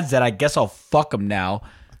dad's dead? I guess I'll fuck him now.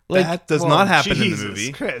 Like, that does not happen in the Jesus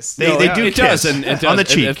movie. Christ. They do it kiss does, and it does on the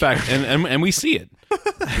cheek. in fact, and we see it.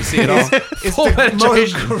 We see it all. It's Full the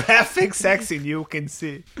most penetration. graphic sex scene you can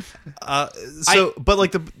see.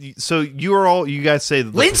 So you guys say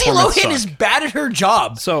that the Lindsay performance Lohan sucked. is bad at her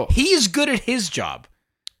job. So he is good at his job.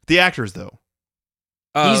 The actors though.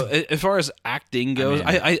 As far as acting goes,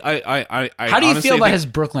 I How do you honestly feel about think- his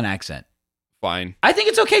Brooklyn accent? Fine. I think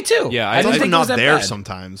it's okay too. Yeah, I don't He's think it was not that there bad.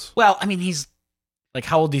 sometimes. Well, I mean, he's like,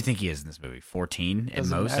 how old do you think he is in this movie? 14 at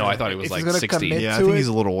Doesn't most. matter. No, I thought he was If like he's gonna 16. commit Yeah, I to think it. he's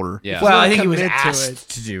a little older. Yeah. Well, gonna I think he was commit to asked it.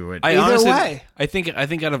 to do it. I Either honestly, way. I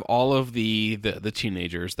think out of all of the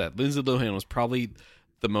teenagers, that Lindsay Lohan was probably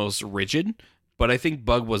the most rigid, but I think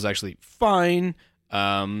Bug was actually fine.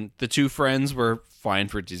 The two friends were fine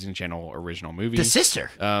for Disney Channel original movies. The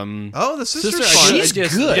sister. Oh, the sister's Sister, fun. She's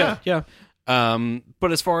good. Yeah.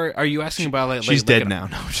 But as far, are you asking about like She's like dead an- now.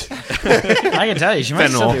 No, I can tell you, she might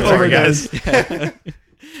still be Fentanyl. alive. Sorry, guys.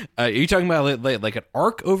 Are you talking about like an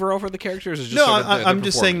arc overall for the characters? Or just No, sort of the I'm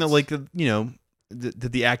just saying that, performance?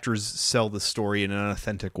 like, the actors sell the story in an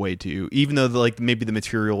authentic way to you, even though maybe the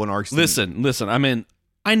material and arcs. Listen.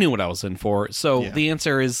 I knew what I was in for. So Yeah. the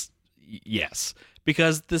answer is yes,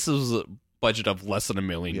 because this was a budget of less than $1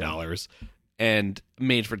 million and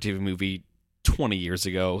made for TV movie 20 years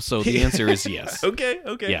ago. So the answer is yes. Okay.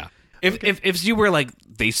 Yeah. If you were like,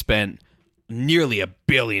 they spent nearly $1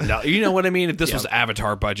 billion, you know what I mean? If this was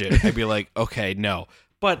Avatar budget, I'd be like, okay, no.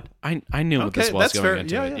 But I knew what this Okay, was that's going fair.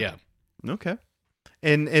 into it. Yeah. Okay.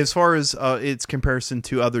 And as far as its comparison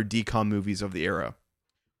to other decom movies of the era,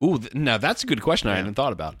 Ooh, now that's a good question I hadn't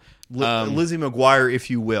thought about. Lizzie McGuire, if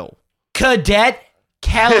you will. Cadet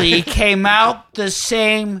Kelly came out the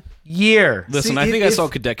same year. Listen, See, I think I if- saw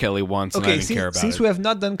Cadet Kelly once and I didn't care about since it. we have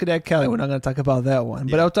not done Cadet Kelly, we're not going to talk about that one.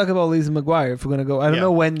 But Yeah. I'll talk about Lizzie McGuire if we're going to go. I don't Yeah.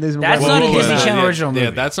 know when Lizzie McGuire. That's not a Whoa, Disney whoa, Channel yeah, original movie. Yeah,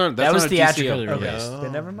 that's not. That's That was not a theatrically DCL. released.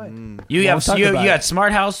 Then never mind. You Well, got talk you about got it.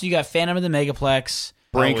 Smart House, you got Phantom of the Megaplex.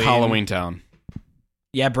 Brink Halloween Town.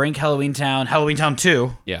 Yeah, Brink Halloween Town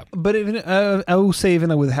 2. Yeah. But even I will say,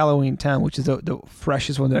 even with Halloween Town, which is the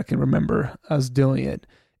freshest one that I can remember us doing it,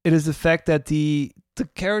 it is the fact that the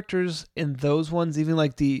characters in those ones, even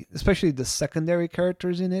like especially the secondary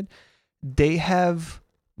characters in it, they have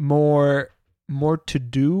more to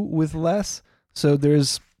do with less. So they're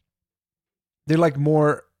like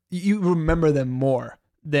more. You remember them more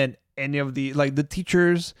than any of the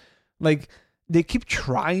teachers. Like, they keep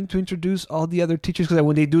trying to introduce all the other teachers, because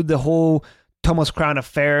when they do the whole Thomas Crown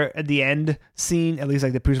affair at the end scene, at least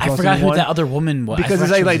like the previous I forgot who that other woman was. because I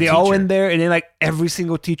it's forgot she like was they a all teacher. in there, and then like every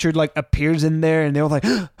single teacher like appears in there, and they're all like,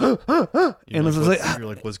 and it's like, You're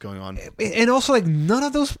like, what's going on? and also like none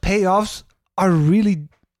of those payoffs are really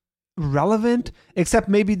relevant, except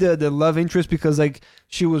maybe the love interest, because like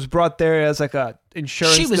she was brought there as like a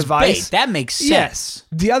insurance She was device. bait. That makes sense. Yes.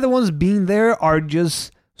 The other ones being there are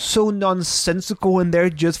just so nonsensical, and they're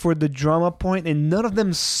just for the drama point, and none of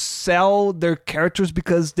them sell their characters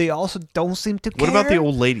because they also don't seem to care. What about the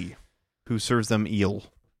old lady who serves them eel?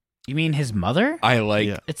 You mean his mother? I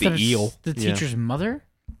like It's the eel. The Yeah. teacher's mother?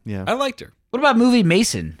 Yeah. I liked her. What about movie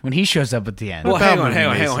Mason when he shows up at the end? Well, about hang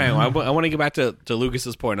on. Mason? I want to get back to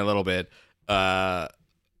Lucas's point a little bit,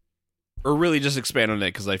 or really just expand on it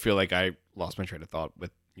because I feel like I lost my train of thought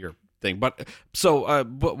with your thing. But so,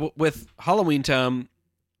 with Halloween Town,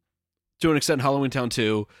 to an extent, Halloween Town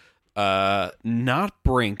 2, not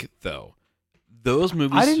Brink though. Those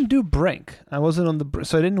movies. I didn't do Brink. I wasn't on the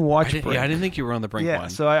so I didn't watch Brink. Yeah, I didn't think you were on the Brink one.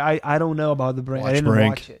 So I don't know about the Brink. I Watch didn't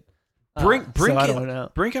Brink. watch it. Brink, So I don't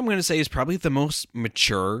know. Brink, I'm going to say is probably the most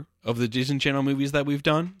mature of the Disney Channel movies that we've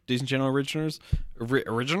done. Disney Channel originals,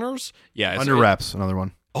 yeah. Under Wraps, another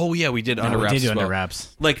one. Oh yeah, we did Under we Wraps. did do as well. Under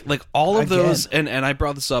Wraps. Like all of Again. those, and I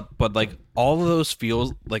brought this up, but like all of those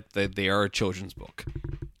feels like they are a children's book,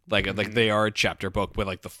 like they are a chapter book with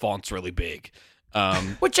like the fonts really big.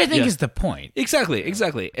 Which I think Yeah. is the point.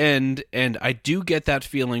 Exactly, and I do get that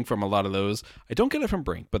feeling from a lot of those. I don't get it from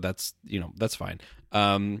Brink, but that's fine.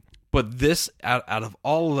 But this out of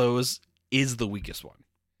all of those is the weakest one.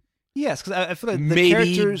 Yes, because I feel like the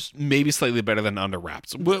characters, maybe slightly better than Under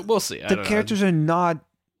Wraps. We'll see. I the don't know. characters are not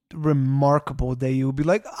remarkable. That you would be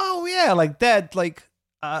like, oh yeah, like that, like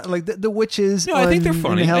the witches. No, I think they're in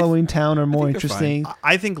funny. Halloween Town are more think they're fine. interesting.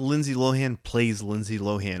 I think Lindsay Lohan plays Lindsay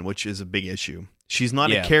Lohan, which is a big issue. She's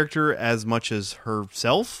not Yeah. a character as much as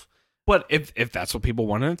herself. But if that's what people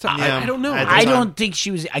wanted, Yeah. I don't know. At the I time- don't think she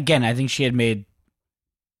was. Again, I think she had made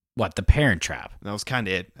The Parent Trap. That was kind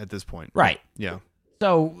of it at this point. Right. Yeah.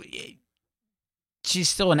 So she's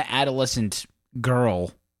still an adolescent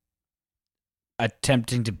girl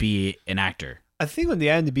attempting to be an actor. I think when the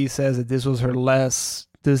IMDb says that this was her last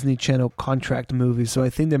Disney Channel contract movie, so I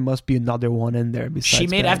think there must be another one in there. Besides She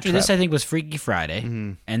made Parent after this, Trap. I think, was Freaky Friday,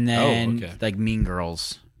 Mhm. and then okay. like Mean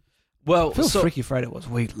Girls. Well, I feel so Freaky Friday was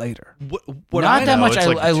way later. what Not I that know, much. it's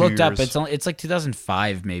like I 2 looked up. years. It's like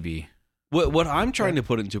 2005 maybe. What I'm trying to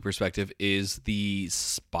put into perspective is the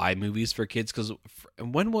spy movies for kids. Because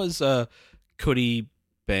when was Cody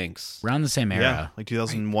Banks? Around the same Yeah. era. Like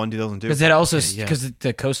 2001, 2002. Because it also Okay, yeah. because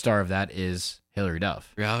the co-star of that is Hilary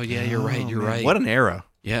Duff. Oh yeah, you're right. You're man. right. What an era.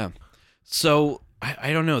 Yeah. So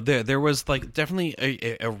I don't know. There was like definitely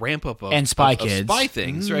a ramp up of And Spy of Kids. spy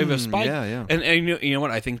things, right? Of spy, yeah. And you know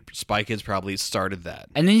what? I think Spy Kids probably started that.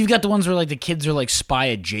 And then you've got the ones where like the kids are like spy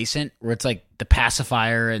adjacent, where it's like the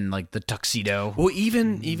pacifier and like the tuxedo. Well,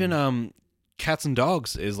 even Cats and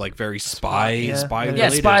Dogs is like very spy Yeah. related. Yeah,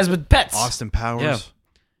 spies with pets. Austin Powers. Yeah.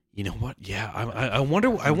 You know what? Yeah, I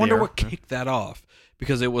wonder There. what kicked that off,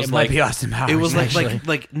 because it was It like might be Austin Powers. it was actually.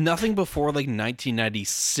 like nothing before like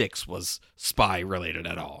 1996 was spy related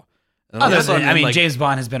at all. And Other all of a than, sudden, I mean, like- James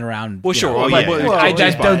Bond has been around. Well, you sure. know, Oh, but yeah, well, I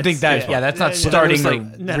James don't Bond, think that. yeah. Yeah, that's not But starting then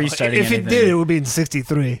or it's No, restarting. if it anything. did, it would be in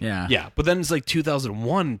 '63. Yeah. Yeah, but then it's like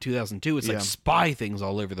 2001, 2002. It's Yeah. like spy things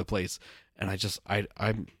all over the place, and I'm just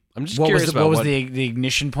What curious was about what was the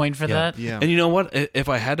ignition point for that? Yeah. And you know what? If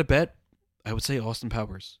I had to bet, I would say Austin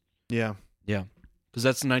Powers. Yeah. Yeah, because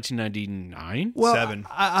that's 1999. Well, 7.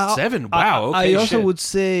 Seven. Wow. Okay. I also shit. would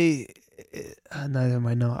say, no, never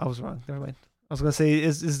mind. No, I was wrong. Never mind. I was gonna say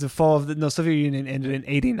is the fall of the Soviet Union ended in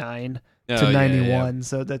 '89 Oh, to yeah, '91, yeah.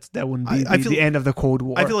 so that wouldn't be I the, feel- the end of the Cold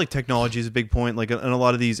War. I feel like technology is a big point. Like in a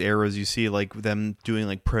lot of these eras, you see like them doing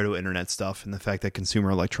like proto-internet stuff, and the fact that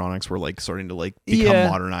consumer electronics were like starting to like become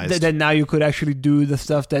modernized. That now you could actually do the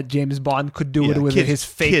stuff that James Bond could do Yeah, with kids, his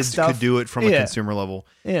fake kids stuff. could do it from a Yeah. consumer level.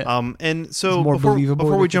 Yeah. And so It's more believable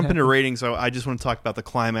before that we can jump into happen. ratings, I just want to talk about the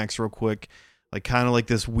climax real quick. Like kind of like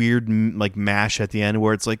this weird like mash at the end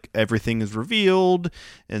where it's like everything is revealed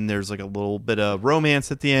and there's like a little bit of romance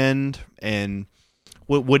at the end. And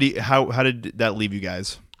what do you, how did that leave you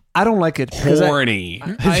guys? I don't like it. 'cause Horny.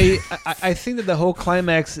 I think that the whole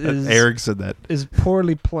climax is Eric said that is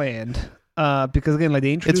poorly planned. Because again, like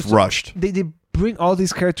they introduce it's rushed. they bring all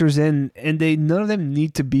these characters in, and none of them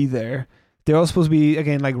need to be there. They're all supposed to be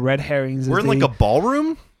again like red herrings. We're in like a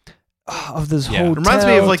ballroom. of this Yeah. whole. Reminds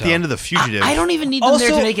me of like the end of The Fugitive. I don't even need them there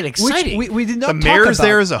to make it exciting. We did not. the talk mayor's about.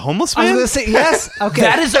 there as a homeless I was man. gonna say yes. Okay,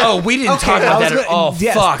 That is. Oh, we didn't Okay, talk I about was that at gonna- all.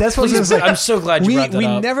 yes, Fuck. that's what I was Please, gonna say. I'm so glad you brought that we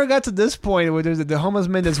up. never got to this point where there's the homeless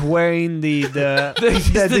man that's wearing the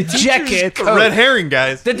teacher's jacket. The red herring,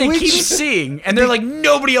 guys. that they Which- keep seeing, and they're like,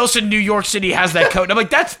 nobody else in New York City has that coat. And I'm like,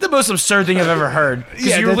 that's the most absurd thing I've ever heard. Because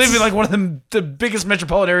Yeah, you're that's- living like one of the biggest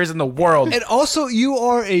metropolitan areas in the world. And also, you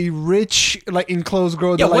are a rich, like enclosed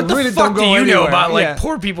girl Yeah, that what like the really fuck do you know anywhere. about like Yeah.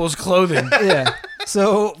 poor people's clothing? Yeah.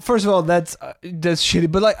 So first of all, that's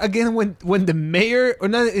shitty. But like again, when the mayor or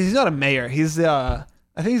not, he's not a mayor. He's I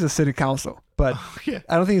think he's a city council, but I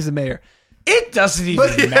don't think he's the mayor. It doesn't even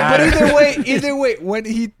But matter. either way, when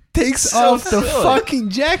he takes So off the silly. fucking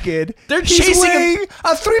jacket, They're he's chasing him. wearing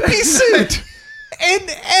a 3-piece suit.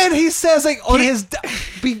 And he says like on his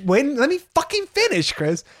wait, let me fucking finish,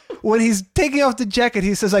 Chris. When he's taking off the jacket,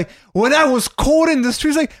 he says like, when I was caught in the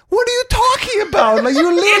streets, like, what are you talking about? Like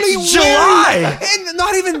you're literally It's July. and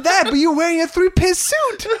not even that, but you're wearing a 3-piece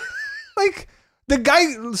suit. Like the guy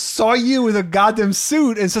saw you with a goddamn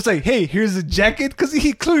suit and says like, hey, here's a jacket, because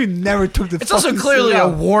he clearly never took the. It's also fucking clearly suit a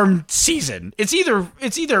out. warm season. It's either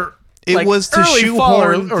It like, was to early fall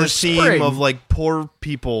shoehorn or the spring. theme of like poor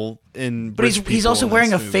people in. But he's also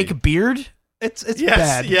wearing a fake beard. It's Yes,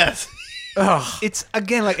 bad. yes. Ugh. It's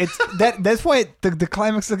again like it's that's why the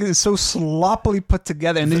climax is so sloppily put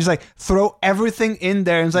together, and then just like throw everything in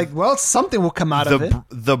there, and it's like, well, something will come out of it.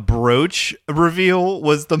 The brooch reveal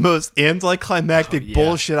was the most anticlimactic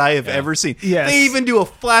bullshit I have ever seen. Yes. They even do a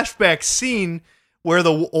flashback scene where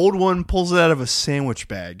the old one pulls it out of a sandwich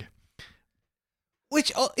bag.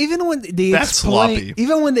 Which even when they That's sloppy.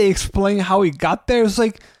 even when they explain how he got there, it's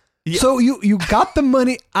like, so you got the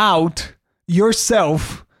money out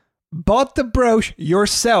yourself, bought the brooch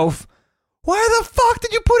yourself. Why the fuck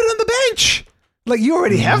did you put it on the bench? Like you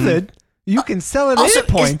already have it. You can sell it Also, at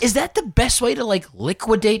any point. is that the best way to like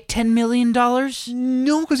liquidate $10 million?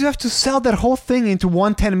 No, because you have to sell that whole thing into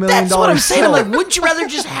one $10 million. That's what I'm saying. I'm sale. like, wouldn't you rather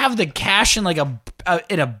just have the cash in like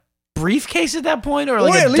in a briefcase at that point, or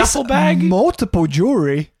like at a least duffel bag? multiple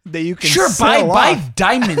jewelry that you can Sure, sell buy off.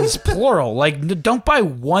 diamonds, plural. Like, don't buy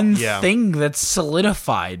one Yeah. thing that's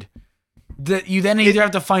solidified. That you then either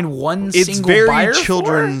have to find one It's single very buyer for?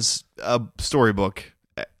 children's storybook,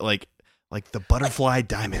 like the butterfly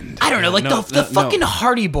diamond. I don't know, like No, the no, fucking no.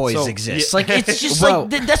 Hardy Boys So, exist. yeah. Like it's just Well-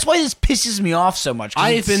 like that's why this pisses me off so much. 'Cause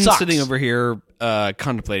I've it been sucks. sitting over here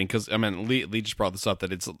contemplating, because I mean, Lee just brought this up,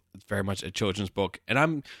 that it's very much a children's book, and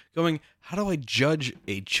I'm going, how do I judge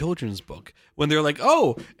a children's book when they're like,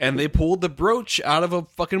 oh, and they pulled the brooch out of a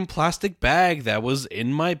fucking plastic bag that was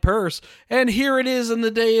in my purse, and here it is, and the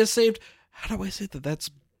day is saved. How do I say that that's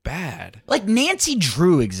bad? Like Nancy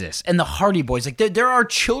Drew exists, and the Hardy Boys. Like there are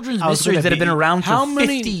children's I was mysteries gonna that have been be- around How for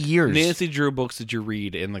many 50 years. Nancy Drew books did you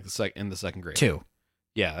read in like in the second grade? 2.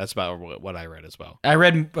 Yeah, that's about what I read as well. I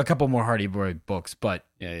read a couple more Hardy Boy books, but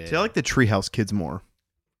Yeah. See, I like the Treehouse Kids more.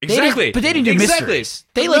 Exactly. But they didn't do exactly. mysteries.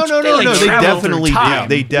 They like no. they They traveled through definitely time.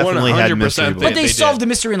 did. They definitely had 100% mystery they- books. But they did. solved the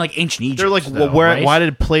mystery in like ancient Egypt. They're like, though, well, right? why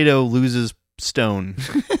did Plato lose his stone?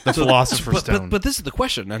 The philosopher's stone. But this is the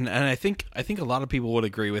question, and I think a lot of people would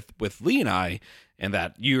agree with Lee and I, and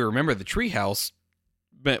that you remember the Treehouse.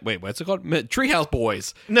 Wait, what's it called? Treehouse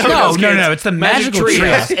Boys. No, No. It's the Magical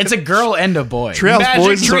Treehouse. It's a girl and a boy. Treehouse Magic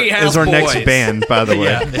Boys Treehouse is our next Boys. band, by the way.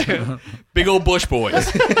 Yeah. Big old Bush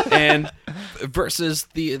Boys, and versus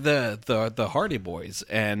the Hardy Boys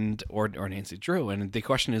or Nancy Drew, and the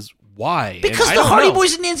question is why? And Because I the don't Hardy know.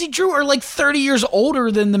 Boys and Nancy Drew are like 30 years older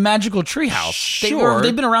than the Magical Treehouse. Sure.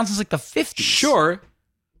 They've been around since like the 50s. Sure,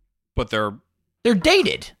 but they're They're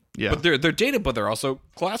dated. they're dated, but they're also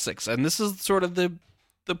classics, and this is sort of the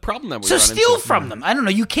problem that we So run steal into. from them. I don't know.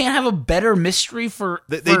 You can't have a better mystery for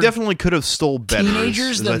They for- definitely could have stole better.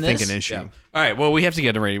 teenagers is, than I think, this? an issue. Yeah. All right. Well, we have to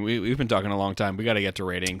get to rating. We've been talking a long time. We got to get to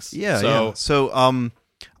ratings. Yeah. So So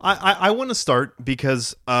I want to start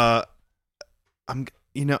because I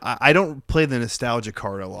don't play the nostalgia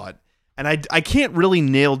card a lot, and I can't really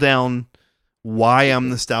nail down why I'm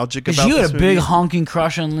nostalgic Because about you had this a big movie. honking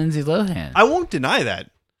crush on Lindsay Lohan. I won't deny that.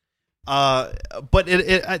 But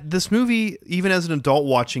this movie, even as an adult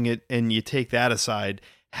watching it, and you take that aside,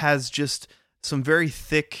 has just some very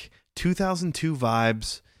thick 2002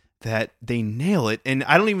 vibes that they nail it. And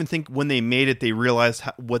I don't even think when they made it, they realized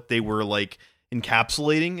what they were like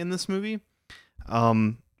encapsulating in this movie.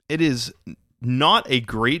 It is not a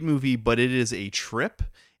great movie, but it is a trip.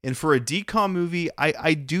 And for a DCOM movie,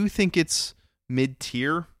 I do think it's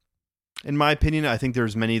mid-tier, in my opinion. I think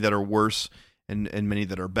there's many that are worse and many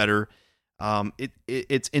that are better.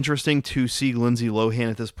 It's interesting to see Lindsay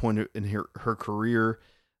Lohan at this point in her career,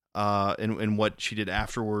 and what she did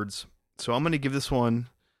afterwards. So I'm going to give this one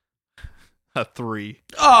a 3.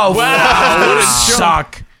 Oh, Wow. You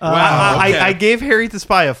suck. Wow. I, Okay. I gave Harry the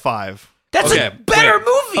Spy a 5. That's Okay, a better wait.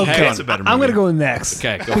 movie. Hang It's on. a better movie. I'm gonna go next.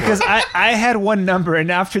 Okay, go because for it. I had one number, and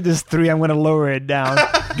after this 3, I'm gonna lower it down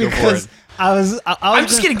because I'm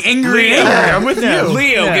just getting angry. I'm with you.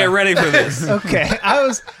 Leo, get ready for this. Okay, I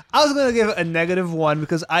was gonna give it a -1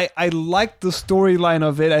 because I like the storyline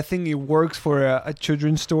of it. I think it works for a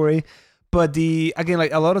children's story, but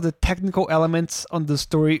like a lot of the technical elements on the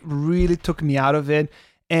story really took me out of it.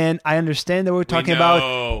 And I understand that we're talking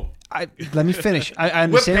about. Let me finish. I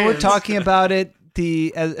understand that we're talking about it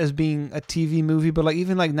as being a TV movie, but like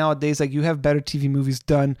even like nowadays, like you have better TV movies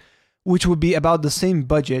done, which would be about the same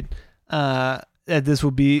budget. That this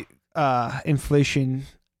will be inflation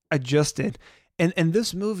adjusted, and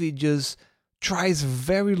this movie just tries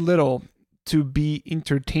very little to be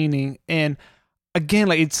entertaining. And again,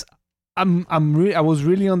 like I was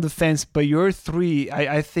really on the fence, but your 3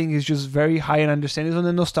 I think is just very high in understanding on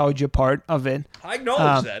the nostalgia part of it. I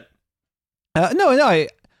acknowledge that.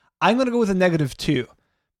 I'm gonna go with a -2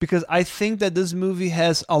 because I think that this movie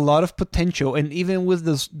has a lot of potential, and even with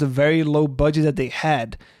the very low budget that they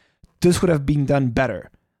had, this would have been done better.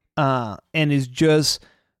 And it's just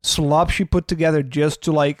slopsy put together just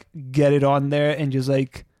to like get it on there and just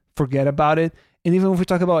like forget about it. And even if we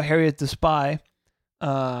talk about Harriet the Spy,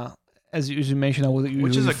 as you mentioned,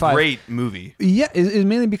 which is a great movie. Yeah, it's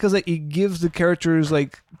mainly because like it gives the characters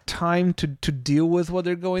like time to deal with what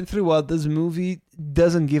they're going through, while this movie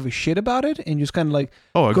doesn't give a shit about it and just kind of like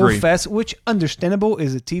go fast, which understandable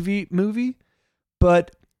is a TV movie,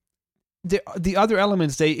 but the other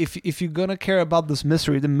elements, if you're gonna care about this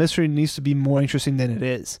mystery, the mystery needs to be more interesting than it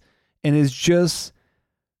is, and it's just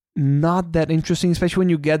not that interesting, especially when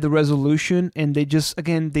you get the resolution. And they just I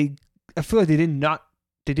feel like they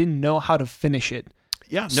didn't know how to finish it.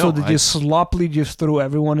 Yeah, so they just sloppily just threw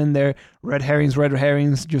everyone in there, red herrings,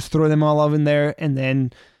 just throw them all up in there, and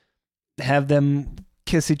then have them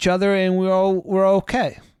kiss each other, and we're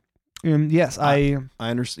okay. And yes, I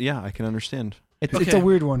understand. Yeah, I can understand. It's a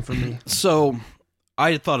weird one for me. So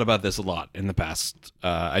I thought about this a lot in the past.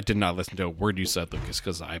 I did not listen to a word you said, Lucas,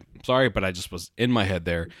 because I'm sorry, but I just was in my head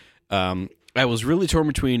there. I was really torn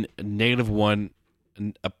between a -1,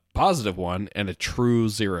 a +1, and a true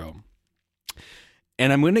 0.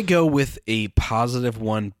 And I'm going to go with a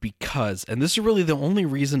 +1 because, and this is really the only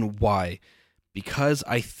reason why, because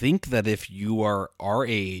I think that if you are our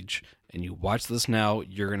age and you watch this now,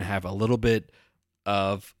 you're going to have a little bit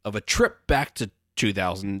of a trip back to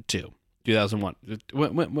 2002, 2001,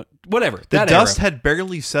 whatever. The dust had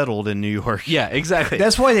barely settled in New York. Yeah, exactly.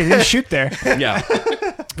 That's why they didn't shoot there. Yeah.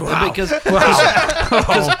 Wow.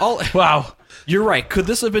 Wow. You're right. Could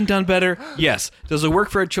this have been done better? Yes. Does it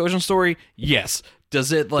work for a children's story? Yes.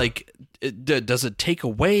 Does it does it take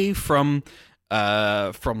away from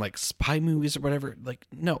like spy movies or whatever? Like,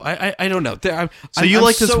 no, I don't know. So you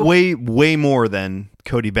like this way more than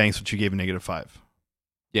Cody Banks, which you gave a -5.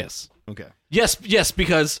 Yes. Okay. Yes,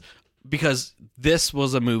 because this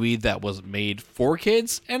was a movie that was made for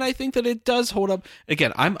kids, and I think that it does hold up.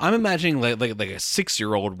 Again, I'm imagining like a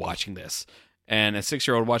 6-year-old watching this, and a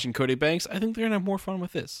 6-year-old watching Cody Banks. I think they're gonna have more fun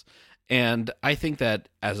with this, and I think that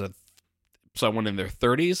as someone in their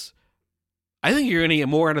 30s, I think you're gonna get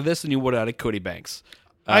more out of this than you would out of Cody Banks.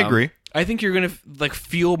 I agree. I think you're gonna like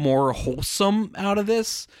feel more wholesome out of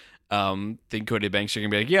this. Than Cody Banks. You're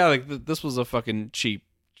gonna be like, yeah, like this was a fucking cheap,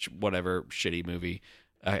 whatever, shitty movie.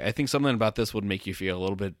 I think something about this would make you feel a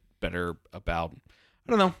little bit better about,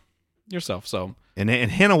 I don't know, yourself. So and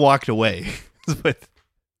Hannah walked away. But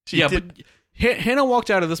Hannah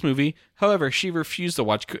walked out of this movie. However, she refused to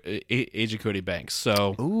watch Age of Cody Banks.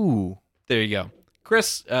 So there you go.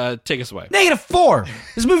 Chris, take us away. -4.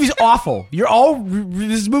 This movie's awful.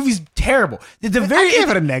 This movie's terrible. I gave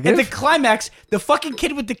it a negative. At the climax, the fucking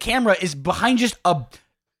kid with the camera is behind just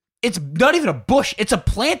it's not even a bush. It's a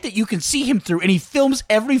plant that you can see him through, and he films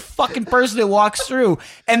every fucking person that walks through,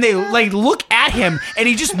 and they like look at him, and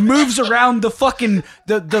he just moves around the fucking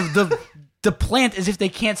the plant as if they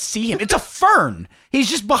can't see him. It's a fern. He's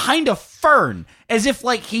just behind a fern as if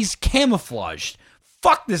like he's camouflaged.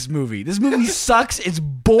 Fuck this movie. This movie sucks. It's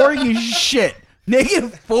boring as shit.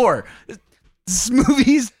 -4. This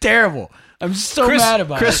movie is terrible. I'm so mad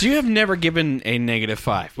about it. Chris, you have never given a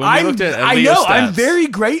 -5. When I know. Stats. I'm very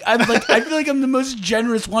great. I feel like I'm the most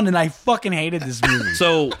generous one, and I fucking hated this movie.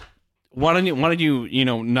 So why don't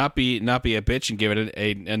you not be a bitch and give it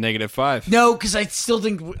a -5? No, because I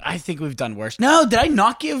think we've done worse. No, did I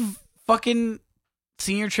not give fucking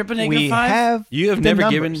Senior Trip a -5? We have. You have never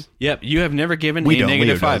given. Yep, you have never given a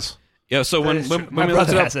 -5. Yeah, so when is true. when My we looked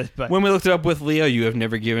it brother up, has it, but- when we looked it up with Leo, you have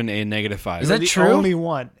never given a -5. Is that the true? only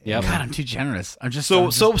one. Yep. God, I'm too generous. I'm just So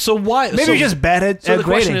I'm just- why? Maybe so, you're just bad at So the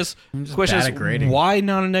question grading. is, just bad at grading. why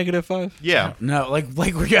not a -5? Yeah. no, like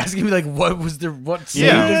were you asking me like what was the what? scene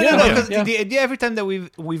Yeah. does- Yeah. Because Yeah. the idea every time that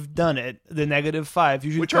we've done it, the -5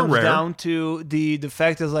 usually Which are comes rare. down to the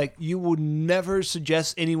fact is like you would never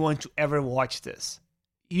suggest anyone to ever watch this.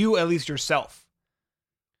 You at least yourself.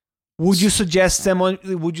 Would you suggest someone?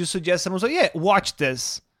 Would you suggest someone? So yeah, watch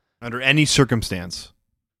this. Under any circumstance.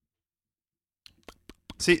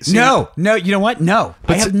 See, No. You know what? No,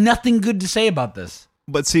 But I have nothing good to say about this.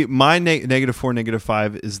 But see, my -4,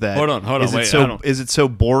 -5 is that. Hold on, Is it wait, I so don't- is it so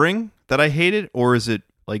boring that I hate it, or is it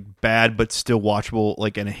like bad but still watchable,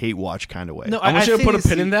 like in a hate watch kind of way? No, I want you to think put a it's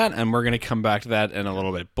pin the- in that, and we're going to come back to that in a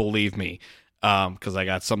little bit. Believe me, because I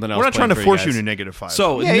got something else. we're not trying planned to for force you guys. to -5.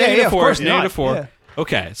 So Yeah, of -4, course not. -4. Yeah.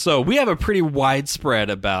 Okay, so we have a pretty wide spread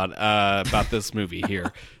about this movie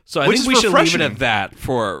here. So I Which think is we should leave it refreshing. at that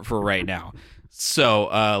for right now. So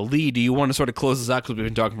Lee, do you want to sort of close this out because we've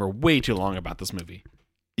been talking for way too long about this movie?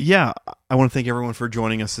 Yeah, I want to thank everyone for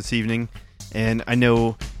joining us this evening. And I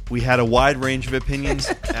know we had a wide range of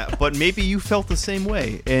opinions, but maybe you felt the same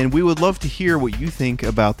way. And we would love to hear what you think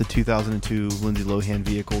about the 2002 Lindsay Lohan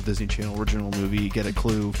vehicle Disney Channel original movie, Get a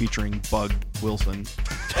Clue, featuring Bug Wilson.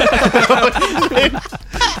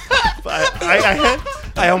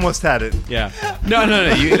 I almost had it. Yeah. No.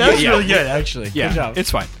 That's really good, actually. Yeah, Good job.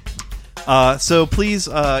 it's fine. So please,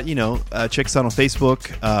 check us out on Facebook.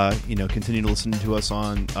 Continue to listen to us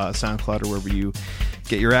on SoundCloud or wherever you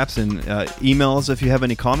get your apps, and email us if you have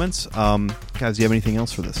any comments. Guys, do you have anything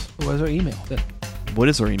else for this? What's our email? What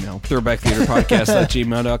is our email?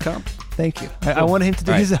 throwbacktheaterpodcast@gmail.com. Thank you. I wanted him to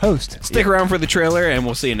do. All right. He's the host. Stick around for the trailer, and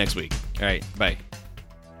we'll see you next week. All right, bye.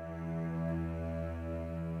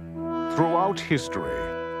 Throughout history,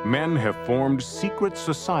 men have formed secret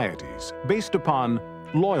societies based upon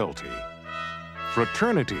loyalty,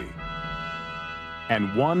 fraternity,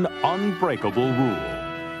 and one unbreakable rule.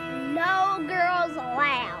 No girls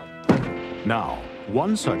allowed. Now,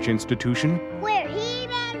 one such institution We're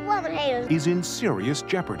heathen woman haters. is in serious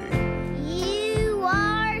jeopardy. You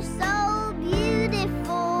are so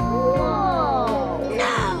beautiful.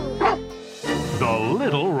 No. The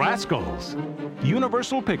Little Rascals.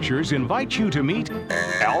 Universal Pictures invites you to meet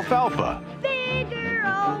Alfalfa,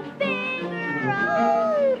 Figaro,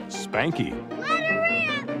 Figaro. Spanky, Let her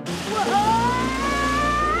in. Whoa.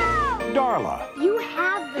 Darla, You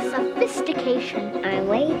have the sophistication, I'm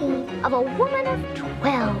waiting, of a woman of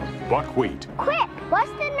 12. Buckwheat, Quick, what's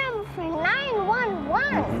the number for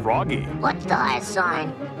 911? Froggy, What's the last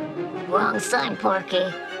sign? Wrong sign,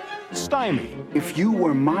 Porky. Stymie, If you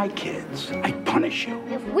were my kids, I'd punish you.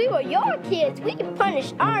 If we were your kids, we could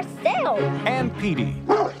punish ourselves. and Petey.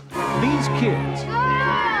 These kids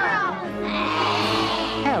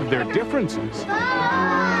have their differences,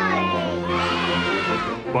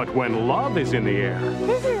 but when love is in the air,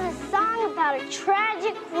 This is a song about a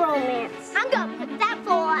tragic romance. I'm gonna put that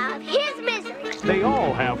fool out of his misery. they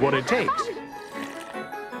all have what it takes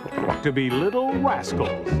to be little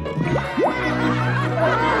rascals.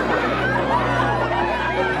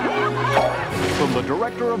 From the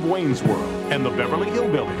director of Wayne's World and the Beverly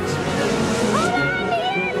Hillbillies,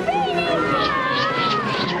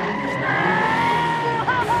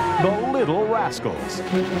 the Little Rascals.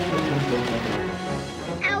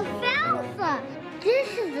 Alfalfa! This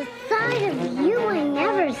is a side of you I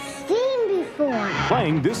never seen before.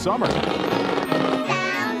 Playing this summer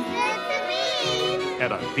Sounds good to me.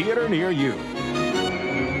 at a theater near you.